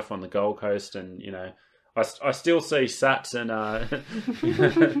lovely life on the Gold Coast, and I still see Sats and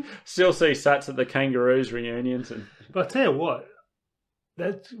still see Sats at the Kangaroos reunions. But I tell you what,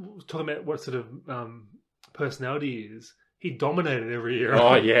 that's talking about what sort of personality he is. He dominated every year.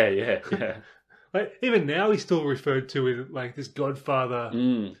 Oh yeah. Even now, he's still referred to in this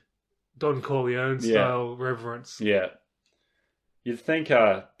Godfather. Don Corleone style reverence. Yeah. You'd think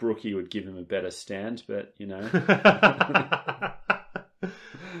Brookie would give him a better stand, but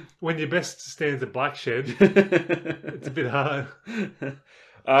when your best stand's a black shed, it's a bit hard.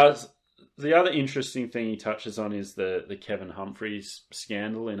 The other interesting thing he touches on is the Kevin Humphreys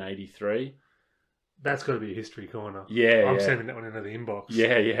scandal in '83. That's got to be a history corner. Yeah, I'm sending that one into the inbox.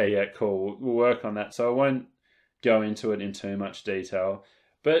 Yeah. Cool. We'll work on that. So I won't go into it in too much detail,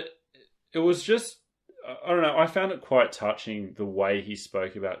 but it was just, I don't know, I found it quite touching the way he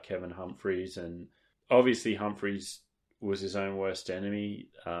spoke about Kevin Humphreys, and obviously Humphreys was his own worst enemy,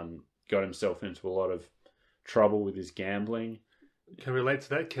 got himself into a lot of trouble with his gambling. Can relate to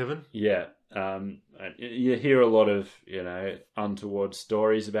that, Kevin. Yeah. You hear a lot of, untoward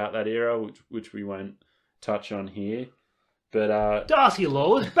stories about that era, which we won't touch on here. But Darcy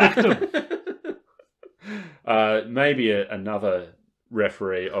Lawless backed him. Maybe another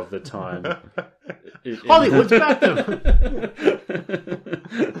referee of the time. Hollywood's backed him.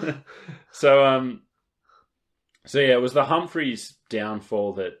 So it was the Humphreys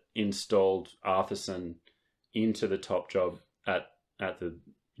downfall that installed Arthurson into the top job at the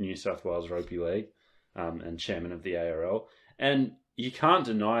New South Wales Rugby League, and chairman of the ARL. And you can't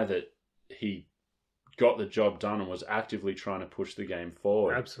deny that he got the job done and was actively trying to push the game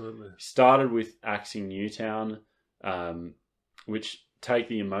forward. Absolutely. Started with axing Newtown, which, take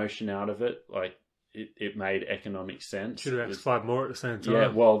the emotion out of it, it made economic sense. Should have axed 5 more at the same time. Yeah,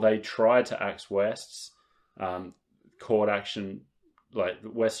 well, they tried to axe Wests. Court action,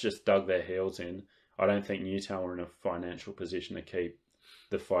 West just dug their heels in. I don't think Newtown were in a financial position to keep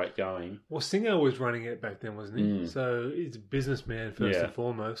the fight going. Well, Singer was running it back then, wasn't he? So he's a businessman first and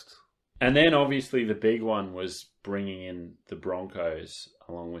foremost. And then obviously the big one was bringing in the Broncos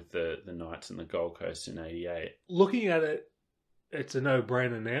along with the Knights and the Gold Coast in 88. Looking at it, it's a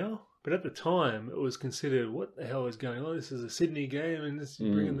no-brainer now. But at the time, it was considered, what the hell is going on? This is a Sydney game and this is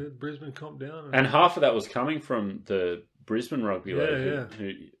bringing the Brisbane comp down. And half of that was coming from the Brisbane Rugby League,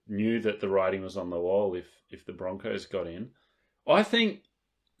 who knew that the writing was on the wall if the Broncos got in. I think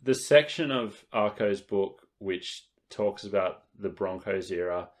the section of Arco's book which talks about the Broncos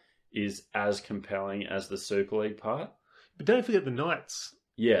era is as compelling as the Super League part. But don't forget the Knights.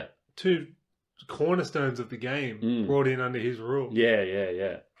 Yeah. Two cornerstones of the game brought in under his rule.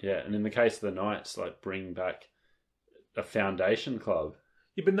 Yeah. And in the case of the Knights, like bring back a foundation club.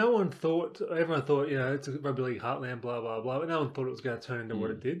 Yeah, but everyone thought, it's a rugby league heartland, blah, blah, blah, but no one thought it was going to turn into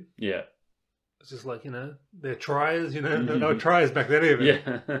what it did. Yeah. It's just like, they're triers, they were triers back then even.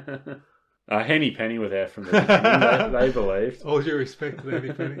 Yeah. Henny Penny were there from the beginning, they believed. All due respect to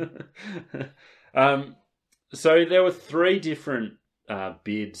Henny Penny. So there were 3 different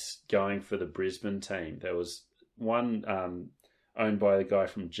bids going for the Brisbane team. There was one owned by the guy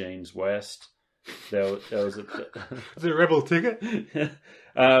from Jeans West. There was a... Was it a rebel ticket?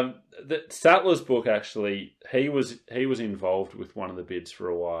 The Sattler's book, actually, he was involved with one of the bids for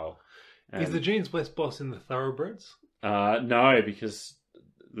a while. Is the Jeans West boss in the Thoroughbreds? No, because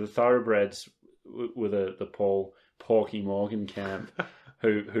the Thoroughbreds were the Paul Porky Morgan camp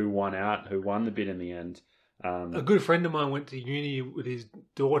who won the bid in the end. A good friend of mine went to uni with his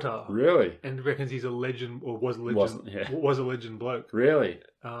daughter. Really? And reckons he's a legend, or was a legend. Was a legend bloke. Really?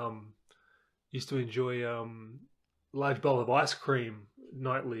 Used to enjoy large bowl of ice cream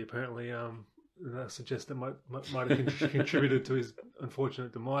nightly, apparently. That suggests that might have contributed to his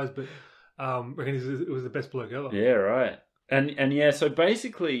unfortunate demise, but reckon it was the best bloke ever. Yeah, right. And yeah, so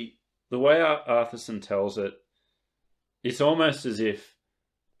basically, the way Arthurson tells it, it's almost as if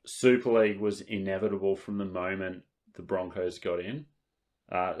Super League was inevitable from the moment the Broncos got in.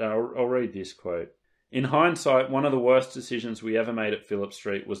 I'll read this quote. In hindsight, one of the worst decisions we ever made at Phillip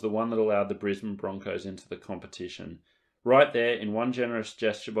Street was the one that allowed the Brisbane Broncos into the competition. Right there, in one generous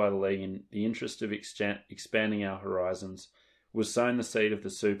gesture by the league in the interest of expanding our horizons, was sown the seed of the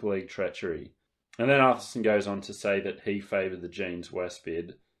Super League treachery. And then Arthurson goes on to say that he favoured the Jeans West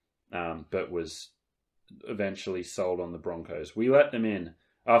bid, but was eventually sold on the Broncos. We let them in,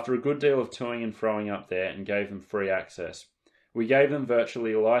 after a good deal of toing and froing up there, and gave them free access. We gave them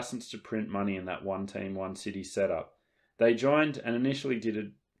virtually a license to print money in that one team, one city setup. They joined and initially did a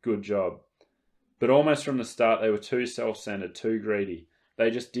good job. But almost from the start, they were too self-centered, too greedy.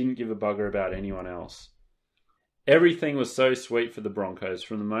 They just didn't give a bugger about anyone else. Everything was so sweet for the Broncos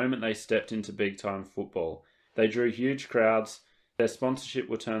from the moment they stepped into big-time football. They drew huge crowds. Their sponsorship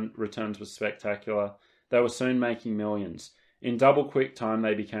returns were spectacular. They were soon making millions. In double quick time,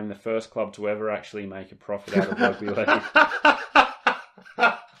 they became the first club to ever actually make a profit out of rugby league.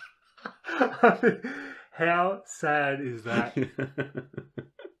 How sad is that?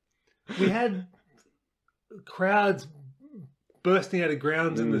 We had crowds bursting out of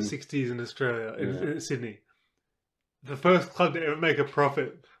grounds in the 60s in Australia, in Sydney. The first club to ever make a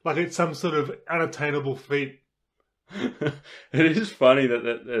profit. Like it's some sort of unattainable feat. It is funny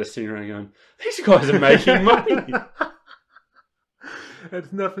that they're sitting around going, these guys are making money.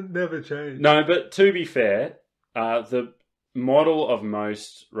 It's never changed. No, but to be fair, the model of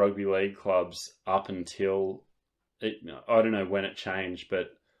most rugby league clubs up until, I don't know when it changed,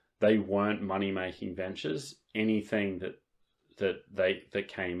 but they weren't money-making ventures. Anything that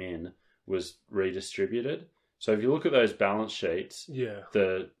came in was redistributed. So if you look at those balance sheets,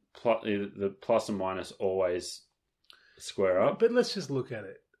 the plus and minus always square up. But let's just look at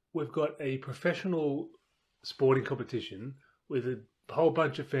it. We've got a professional sporting competition with a whole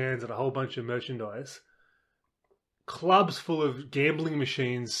bunch of fans and a whole bunch of merchandise. Clubs full of gambling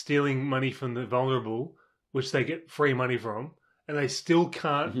machines stealing money from the vulnerable, which they get free money from, and they still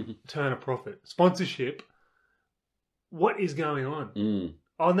can't turn a profit. Sponsorship. What is going on?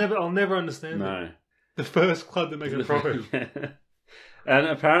 I'll never understand that. The first club to make a profit. And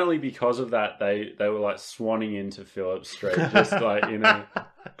apparently because of that, they were like swanning into Phillip Street, just like,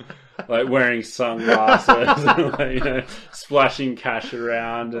 like wearing sunglasses, and, splashing cash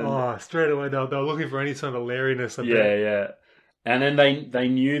around. And... straight away they were looking for any sort of lariness. Yeah. And then they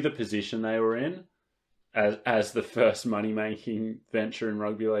knew the position they were in as the first money-making venture in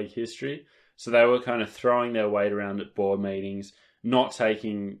rugby league history. So they were kind of throwing their weight around at board meetings, not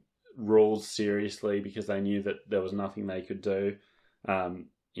taking rules seriously because they knew that there was nothing they could do. They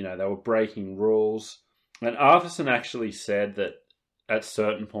were breaking rules. And Arthurson actually said that at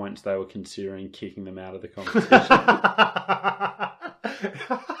certain points they were considering kicking them out of the competition.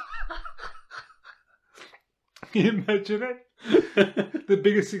 Can you imagine it? The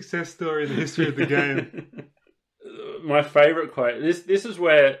biggest success story in the history of the game. My favourite quote. This is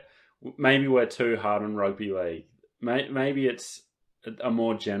where maybe we're too hard on rugby league. Maybe it's a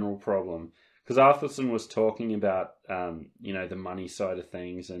more general problem. Because Arthurson was talking about, the money side of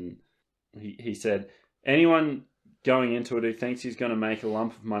things, and he said, anyone going into it who thinks he's going to make a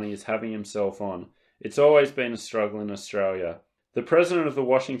lump of money is having himself on. It's always been a struggle in Australia. The president of the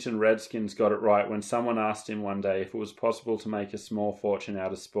Washington Redskins got it right when someone asked him one day if it was possible to make a small fortune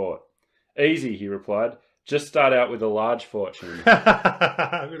out of sport. Easy, he replied. Just start out with a large fortune. What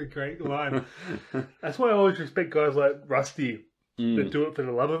a great line. That's why I always respect guys like Rusty that do it for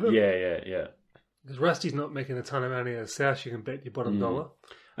the love of it. Yeah. Because Rusty's not making a ton of money at South, you can bet your bottom dollar.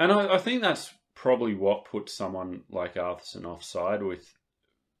 And I think that's probably what puts someone like Arthurson offside with,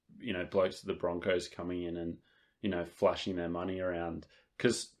 blokes of the Broncos coming in and, flashing their money around.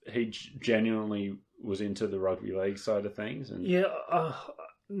 Because he genuinely was into the rugby league side of things. And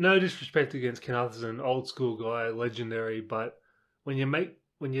no disrespect against Ken Arthurson, old school guy, legendary, but when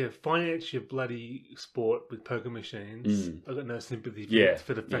you finance your bloody sport with poker machines, I've got no sympathy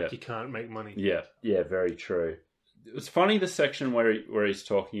for the fact you can't make money. Yeah, very true. It's funny the section where he's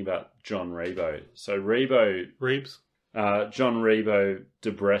talking about John Rebo. So Reeves? John Rebo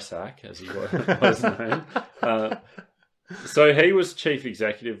de Bressac, as he was known. So he was chief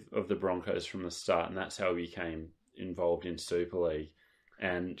executive of the Broncos from the start, and that's how he became involved in Super League.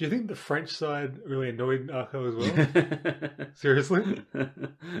 And do you think the French side really annoyed Arco as well? Seriously?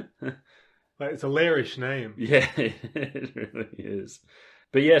 It's a lairish name. Yeah, it really is.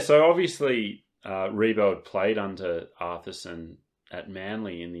 But yeah, so obviously Rebo had played under Arthurson at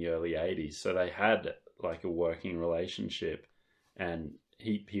Manly in the early 80s, so they had like a working relationship, and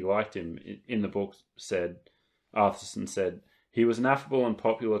he liked him. In the book, Arthurson said, he was an affable and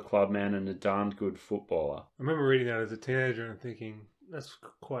popular clubman and a darned good footballer. I remember reading that as a teenager and thinking, that's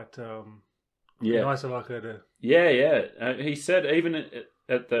quite nice of Arco to... Yeah. He said even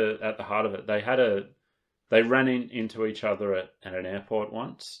at the heart of it, they ran into each other at an airport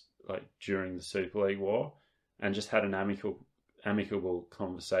once, like during the Super League war, and just had an amicable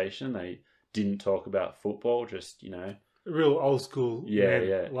conversation. They didn't talk about football, just, A real old school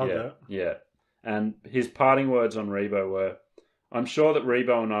man. Love that. Yeah. And his parting words on Rebo were, I'm sure that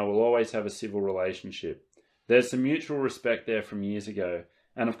Rebo and I will always have a civil relationship. There's some mutual respect there from years ago,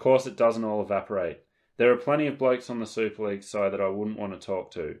 and of course it doesn't all evaporate. There are plenty of blokes on the Super League side that I wouldn't want to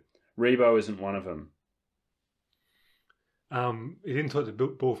talk to. Rebo isn't one of them. He didn't talk to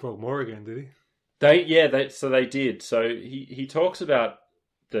Bullfrog Morrigan, did he? They did. So he talks about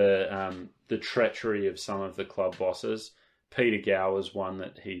the treachery of some of the club bosses. Peter Gow was one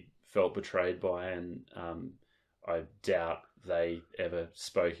that he felt betrayed by, and I doubt they ever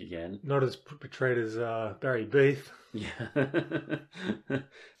spoke again. Not as betrayed as Barry Beef. Yeah.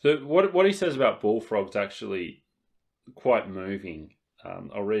 So what he says about Bullfrog's actually quite moving.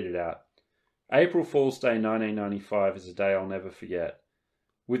 I'll read it out. April Fool's Day 1995 is a day I'll never forget.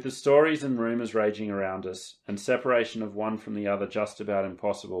 With the stories and rumours raging around us, and separation of one from the other just about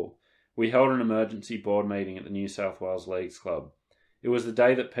impossible, we held an emergency board meeting at the New South Wales Leagues Club. It was the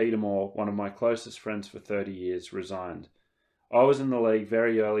day that Peter Moore, one of my closest friends for 30 years, resigned. I was in the league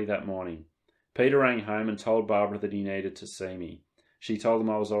very early that morning. Peter rang home and told Barbara that he needed to see me. She told him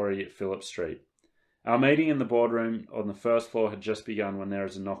I was already at Phillip Street. Our meeting in the boardroom on the first floor had just begun when there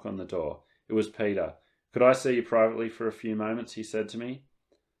was a knock on the door. It was Peter. Could I see you privately for a few moments, he said to me.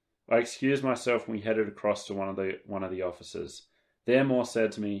 I excused myself and we headed across to one of the offices. There Moore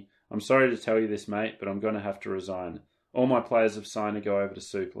said to me, I'm sorry to tell you this, mate, but I'm going to have to resign. All my players have signed to go over to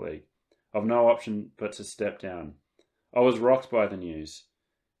Super League. I've no option but to step down. I was rocked by the news.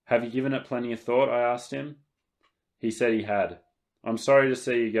 Have you given it plenty of thought? I asked him. He said he had. I'm sorry to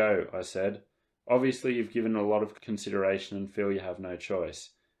see you go, I said. Obviously you've given a lot of consideration and feel you have no choice.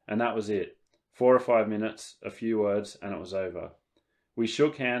 And that was it. 4 or 5 minutes, a few words, and it was over. We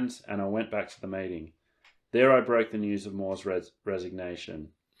shook hands and I went back to the meeting. There I broke the news of Moore's resignation.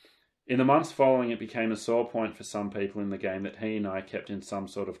 In the months following, it became a sore point for some people in the game that he and I kept in some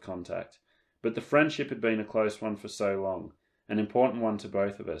sort of contact. But the friendship had been a close one for so long, an important one to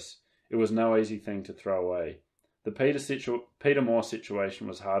both of us. It was no easy thing to throw away. The Peter Moore situation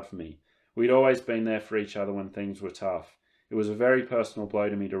was hard for me. We'd always been there for each other when things were tough. It was a very personal blow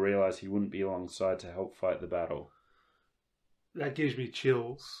to me to realise he wouldn't be alongside to help fight the battle. That gives me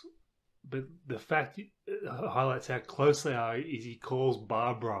chills. But the fact highlights how close they are is he calls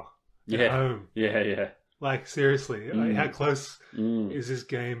Barbara at home. Yeah. Like, seriously, how close is this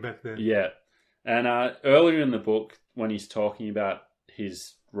game back then? Yeah. And earlier in the book, when he's talking about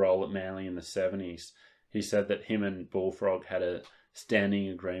his role at Manly in the 70s, he said that him and Bullfrog had a standing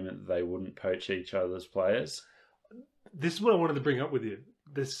agreement that they wouldn't poach each other's players. This is what I wanted to bring up with you.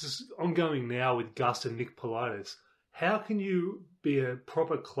 This is ongoing now with Gus and Nick Politis. How can you be a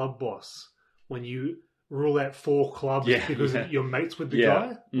proper club boss when you rule out 4 clubs because you're mates with the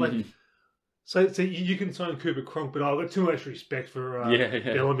guy? Like, so you can sign Cooper Cronk, but I've got too much respect for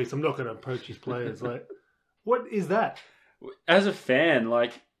Bellamy, so I'm not going to approach his players. Like, what is that? As a fan,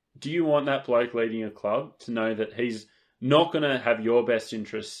 like, do you want that bloke leading a club to know that he's not going to have your best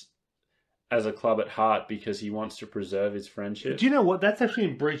interests as a club at heart because he wants to preserve his friendship? Do you know what? That's actually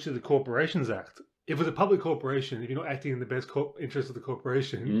in breach of the Corporations Act. If it's a public corporation, if you're not acting in the best interest of the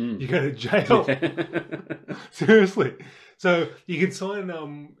corporation, you go to jail. Seriously. So you can sign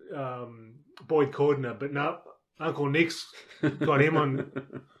Boyd Cordner, but no, Uncle Nick's got him on.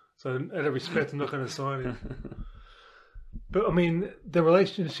 So out of respect, I'm not going to sign him. But I mean, the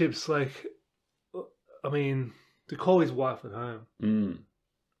relationships, like, I mean, to call his wife at home.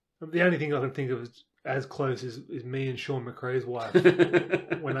 The only thing I can think of as close is me and Sean McRae's wife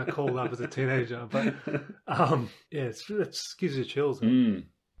when I called up as a teenager. But it gives you chills.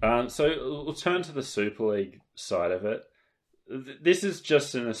 So we'll turn to the Super League side of it. This is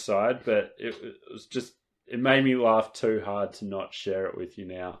just an aside, but it made me laugh too hard to not share it with you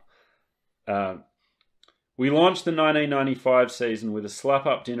now. We launched the 1995 season with a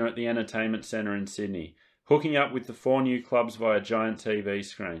slap-up dinner at the Entertainment Centre in Sydney, hooking up with the 4 new clubs via giant TV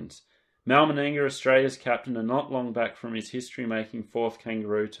screens. Mal Meninga, Australia's captain and not long back from his history-making 4th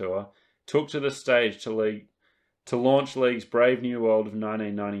Kangaroo Tour, took to the stage to launch League's brave new world of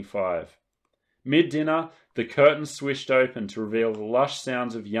 1995. Mid-dinner, the curtains swished open to reveal the lush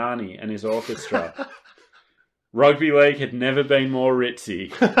sounds of Yanni and his orchestra. Rugby League had never been more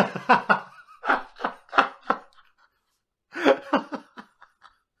ritzy.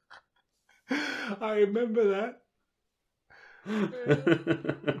 I remember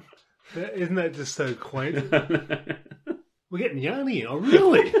that. Isn't that just so quaint? We're getting Yanni. Oh,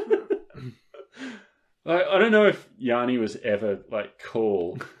 really? I don't know if Yanni was ever, like,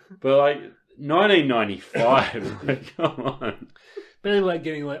 cool, but, like, 1995, like, come on. Barely like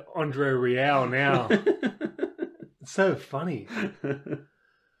getting, like, Andre Rial now. It's so funny.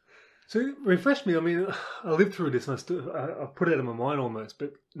 So, refresh me. I mean, I lived through this and I put it out of my mind almost,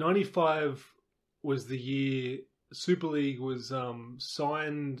 but 95 was the year Super League was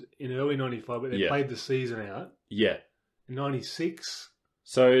signed in early 95, but they played the season out. Yeah. In 96.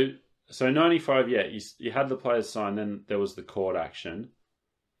 So 95, you had the players signed, then there was the court action.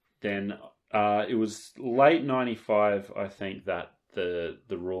 Then it was late 95, I think, that the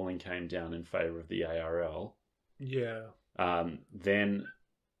ruling came down in favour of the ARL. Yeah. Then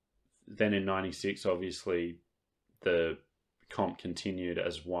in 96, obviously, the comp continued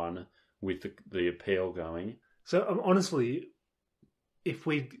as one with the appeal going. So, honestly, if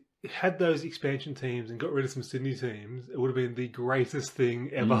we had those expansion teams and got rid of some Sydney teams, it would have been the greatest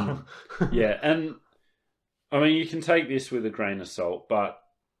thing ever. Yeah, and, I mean, you can take this with a grain of salt, but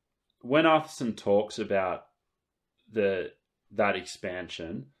when Arthurson talks about that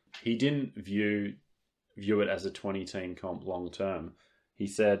expansion, he didn't view it as a 20-team comp long-term. He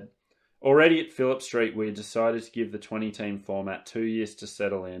said, already at Phillip Street, we had decided to give the 20-team format 2 years to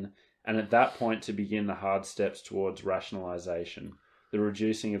settle in, and at that point to begin the hard steps towards rationalisation, the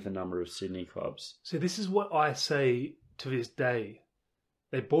reducing of the number of Sydney clubs. So this is what I say to this day.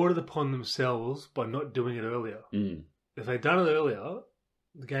 They brought it upon themselves by not doing it earlier. If they'd done it earlier,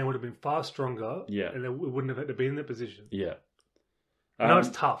 the game would have been far stronger, and we wouldn't have had to be in that position. Yeah. I know it's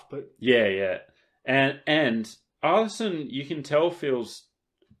tough, but... Yeah. And Arthurson, you can tell, feels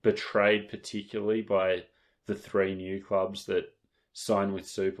betrayed particularly by the 3 new clubs that signed with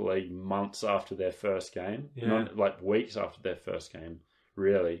Super League months after their first game. Not like weeks after their first game,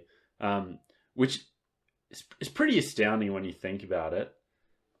 really. Which is pretty astounding when you think about it.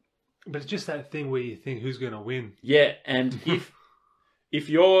 But it's just that thing where you think, who's going to win? Yeah, and if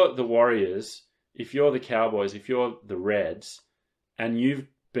you're the Warriors, if you're the Cowboys, if you're the Reds, and you've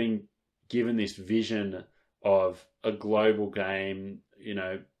been given this vision of a global game, you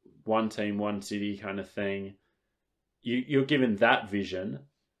know, one team, one city kind of thing, you're given that vision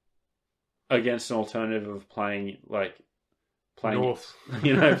against an alternative of playing North,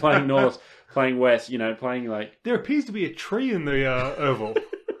 you know, playing North, playing West, you know, playing like... There appears to be a tree in the oval.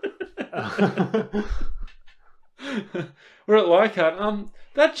 We're at Leichhardt.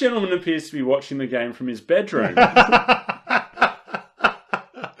 That gentleman appears to be watching the game from his bedroom.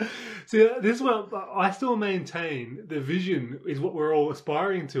 See, this is what I still maintain. The vision is what we're all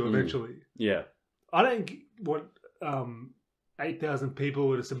aspiring to eventually. Yeah. I don't want 8,000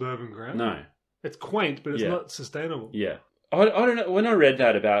 people at a suburban ground. No. It's quaint, but it's Yeah. not sustainable. Yeah. I don't know. When I read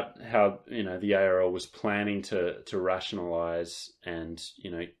that about how, the ARL was planning to rationalise and,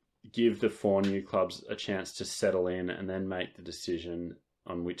 give the 4 new clubs a chance to settle in and then make the decision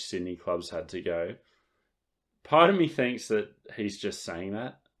on which Sydney clubs had to go, part of me thinks that he's just saying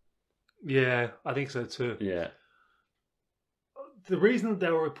that. Yeah, I think so too. Yeah. The reason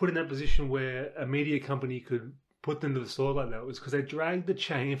they were put in that position where a media company could put them to the sword like that was because they dragged the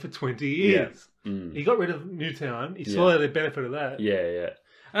chain for 20 years. Yeah. Mm. He got rid of Newtown. He saw the benefit of that. Yeah.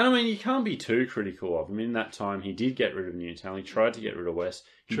 And I mean, you can't be too critical of him. In that time, he did get rid of Newtown. He tried to get rid of West.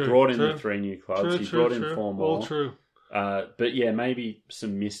 He brought in the 3 new clubs. He brought in 4 more. All true. But yeah, maybe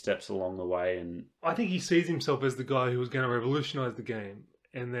some missteps along the way. And I think he sees himself as the guy who was going to revolutionise the game,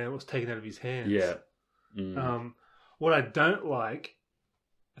 and then it was taken out of his hands. Yeah. Mm. What I don't like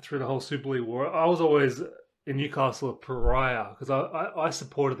through the whole Super League war, I was always in Newcastle a pariah because I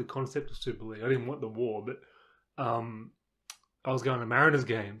supported the concept of Super League. I didn't want the war, but I was going to Mariners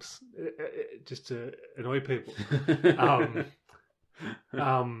games just to annoy people.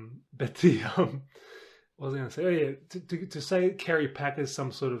 But the what was I going to say? Oh yeah, to say Kerry Packer's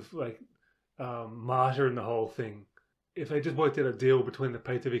some sort of like martyr in the whole thing. If they just worked out a deal between the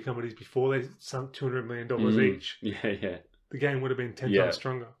pay TV companies before they sunk $200 million each, the game would have been 10 times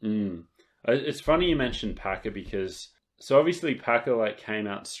stronger. Mm. It's funny you mentioned Packer because obviously Packer came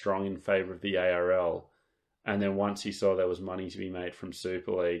out strong in favour of the ARL, and then once he saw there was money to be made from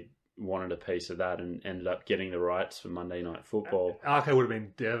Super League, wanted a piece of that and ended up getting the rights for Monday Night Football. Arco would have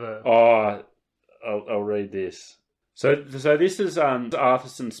been Devo. Oh, I'll read this. So this is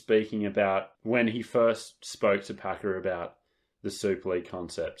Arthurson speaking about when he first spoke to Packer about the Super League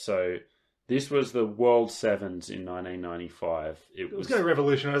concept. So this was the World Sevens in 1995. It was going to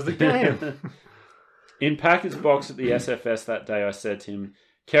revolutionise the game. In Packer's box at the SFS that day, I said to him,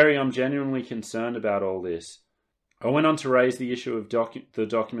 "Kerry, I'm genuinely concerned about all this." I went on to raise the issue of the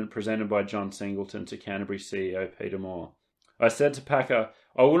document presented by John Singleton to Canterbury CEO Peter Moore. I said to Packer,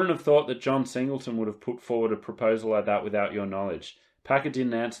 "I wouldn't have thought that John Singleton would have put forward a proposal like that without your knowledge." Packer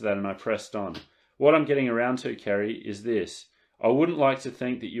didn't answer that, and I pressed on. "What I'm getting around to, Kerry, is this. I wouldn't like to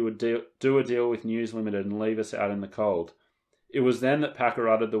think that you would do a deal with News Limited and leave us out in the cold." It was then that Packer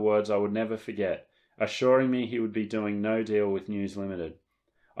uttered the words I would never forget, assuring me he would be doing no deal with News Limited.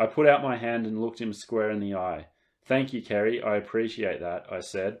 I put out my hand and looked him square in the eye. "Thank you, Kerry. I appreciate that," I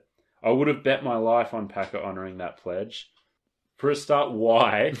said. I would have bet my life on Packer honouring that pledge. For a start,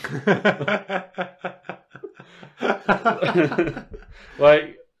 why?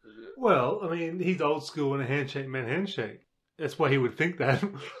 Well, I mean, he's old school and a handshake meant handshake. That's why he would think that.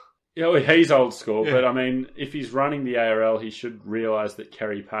 Yeah, he's old school, but I mean, if he's running the ARL, he should realise that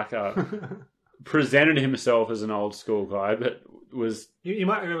Kerry Packer presented himself as an old school guy, but was... You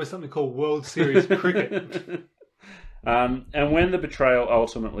might remember something called World Series Cricket. And when the betrayal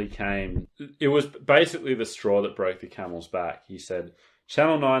ultimately came, it was basically the straw that broke the camel's back. He said,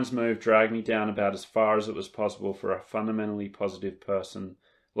 "Channel 9's move dragged me down about as far as it was possible for a fundamentally positive person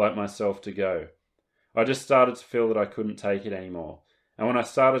like myself to go. I just started to feel that I couldn't take it anymore. And when I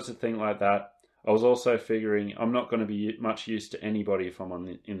started to think like that, I was also figuring I'm not going to be much use to anybody if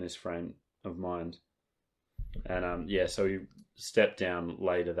I'm in this frame of mind." And so he stepped down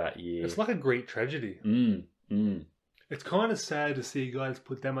later that year. It's like a great tragedy. It's kind of sad to see guys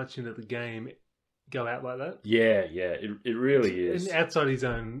put that much into the game go out like that. Yeah, it really is. And outside his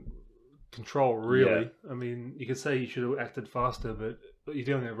own control, really. Yeah. I mean, you could say he should have acted faster, but you're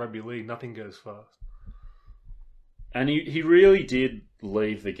dealing with Rugby League, nothing goes fast. And he really did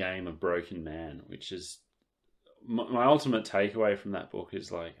leave the game a broken man, which is... My ultimate takeaway from that book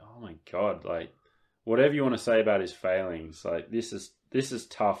is oh my God, whatever you want to say about his failings, this is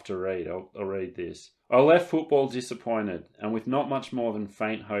tough to read. I'll read this. "I left football disappointed and with not much more than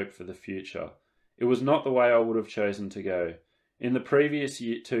faint hope for the future. It was not the way I would have chosen to go. In the previous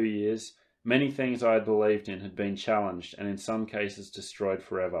 2 years, many things I had believed in had been challenged and in some cases destroyed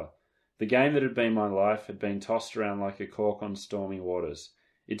forever. The game that had been my life had been tossed around like a cork on stormy waters.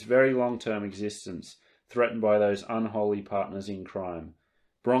 Its very long-term existence threatened by those unholy partners in crime,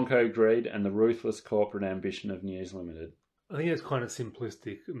 Bronco greed and the ruthless corporate ambition of News Limited." I think it's kind of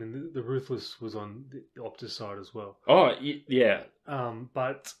simplistic. I mean, the ruthless was on the Optus side as well. Oh, yeah.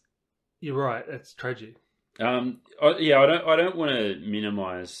 But you're right. It's tragic. I don't want to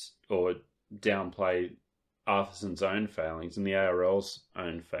minimise or downplay Arthurson's own failings and the ARL's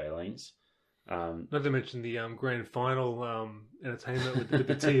own failings. Not to mention the grand final entertainment with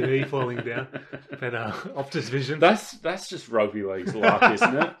the TV falling down. That Optus Vision. That's just Rugby League's luck,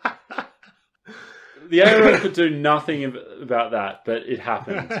 isn't it? the ARL could do nothing about that, but it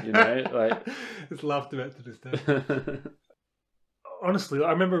happened, you know? Like, it's laughed about to this day. Honestly,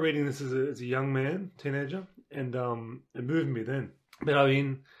 I remember reading this as a young man, teenager, and it moved me then. But I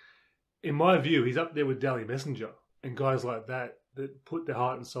mean, in my view, he's up there with Daily Messenger and guys like that put their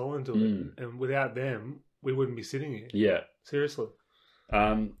heart and soul into it. And without them, we wouldn't be sitting here. Yeah. Seriously.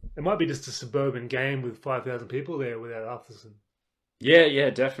 It might be just a suburban game with 5,000 people there without Arthurson. Yeah,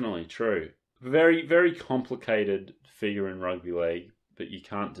 definitely. True. Very, very complicated figure in rugby league, but you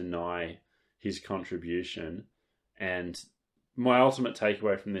can't deny his contribution. And my ultimate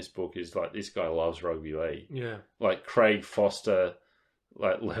takeaway from this book is, like, this guy loves rugby league. Yeah. Like Craig Foster,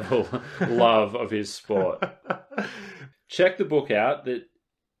 like, level love of his sport. Check the book out. That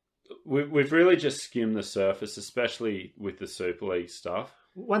we've really just skimmed the surface, especially with the Super League stuff.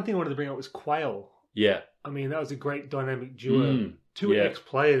 One thing I wanted to bring up was Quayle. Yeah. I mean, that was a great dynamic duo. Two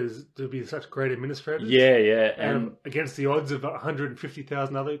ex-players to be such great administrators. Yeah. And against the odds of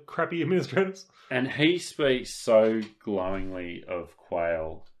 150,000 other crappy administrators. And he speaks so glowingly of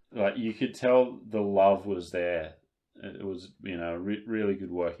Quayle. Like, you could tell the love was there. It was, you know, really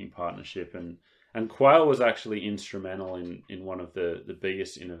good working partnership. And Quayle was actually instrumental in one of the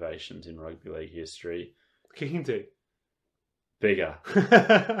biggest innovations in rugby league history. Kicking tee. Bigger.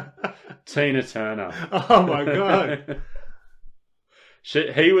 Tina Turner. Oh my God.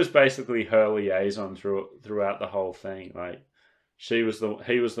 He was basically her liaison throughout the whole thing. Like, he was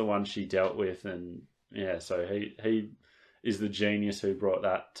the one she dealt with, and yeah, so he is the genius who brought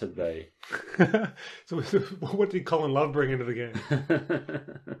that to be. So what did Colin Love bring into the game?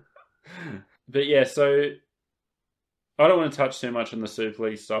 But yeah, so I don't want to touch too much on the Super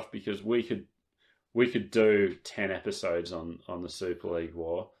League stuff because we could do 10 episodes on the Super League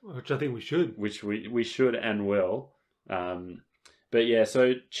war. Which I think we should. Which we should and will. But yeah,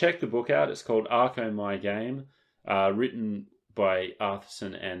 so check the book out. It's called Arco My Game, written by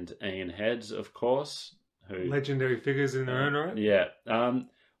Arthurson and Ian Heads, of course. Who legendary figures in their own right. Yeah.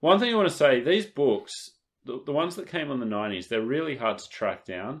 One thing I want to say, these books, the ones that came on the 90s, they're really hard to track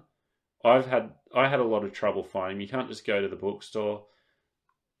down. I had a lot of trouble finding them. You can't just go to the bookstore.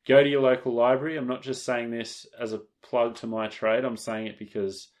 Go to your local library. I'm not just saying this as a plug to my trade. I'm saying it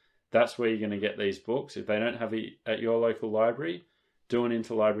because that's where you're going to get these books. If they don't have it at your local library, do an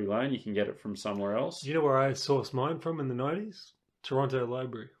interlibrary loan. You can get it from somewhere else. Do you know where I sourced mine from in the 90s? Toronto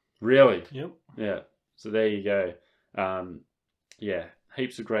Library. Really? Yep. Yeah. So there you go. Yeah,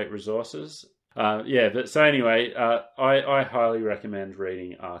 heaps of great resources. But so anyway, I highly recommend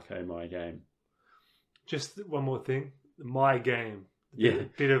reading Arco My Game. Just one more thing. My Game. Yeah.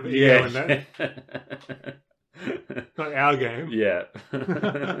 Bit of ego in that. Not our game. Yeah.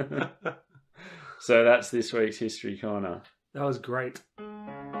 So that's this week's History Corner. That was great.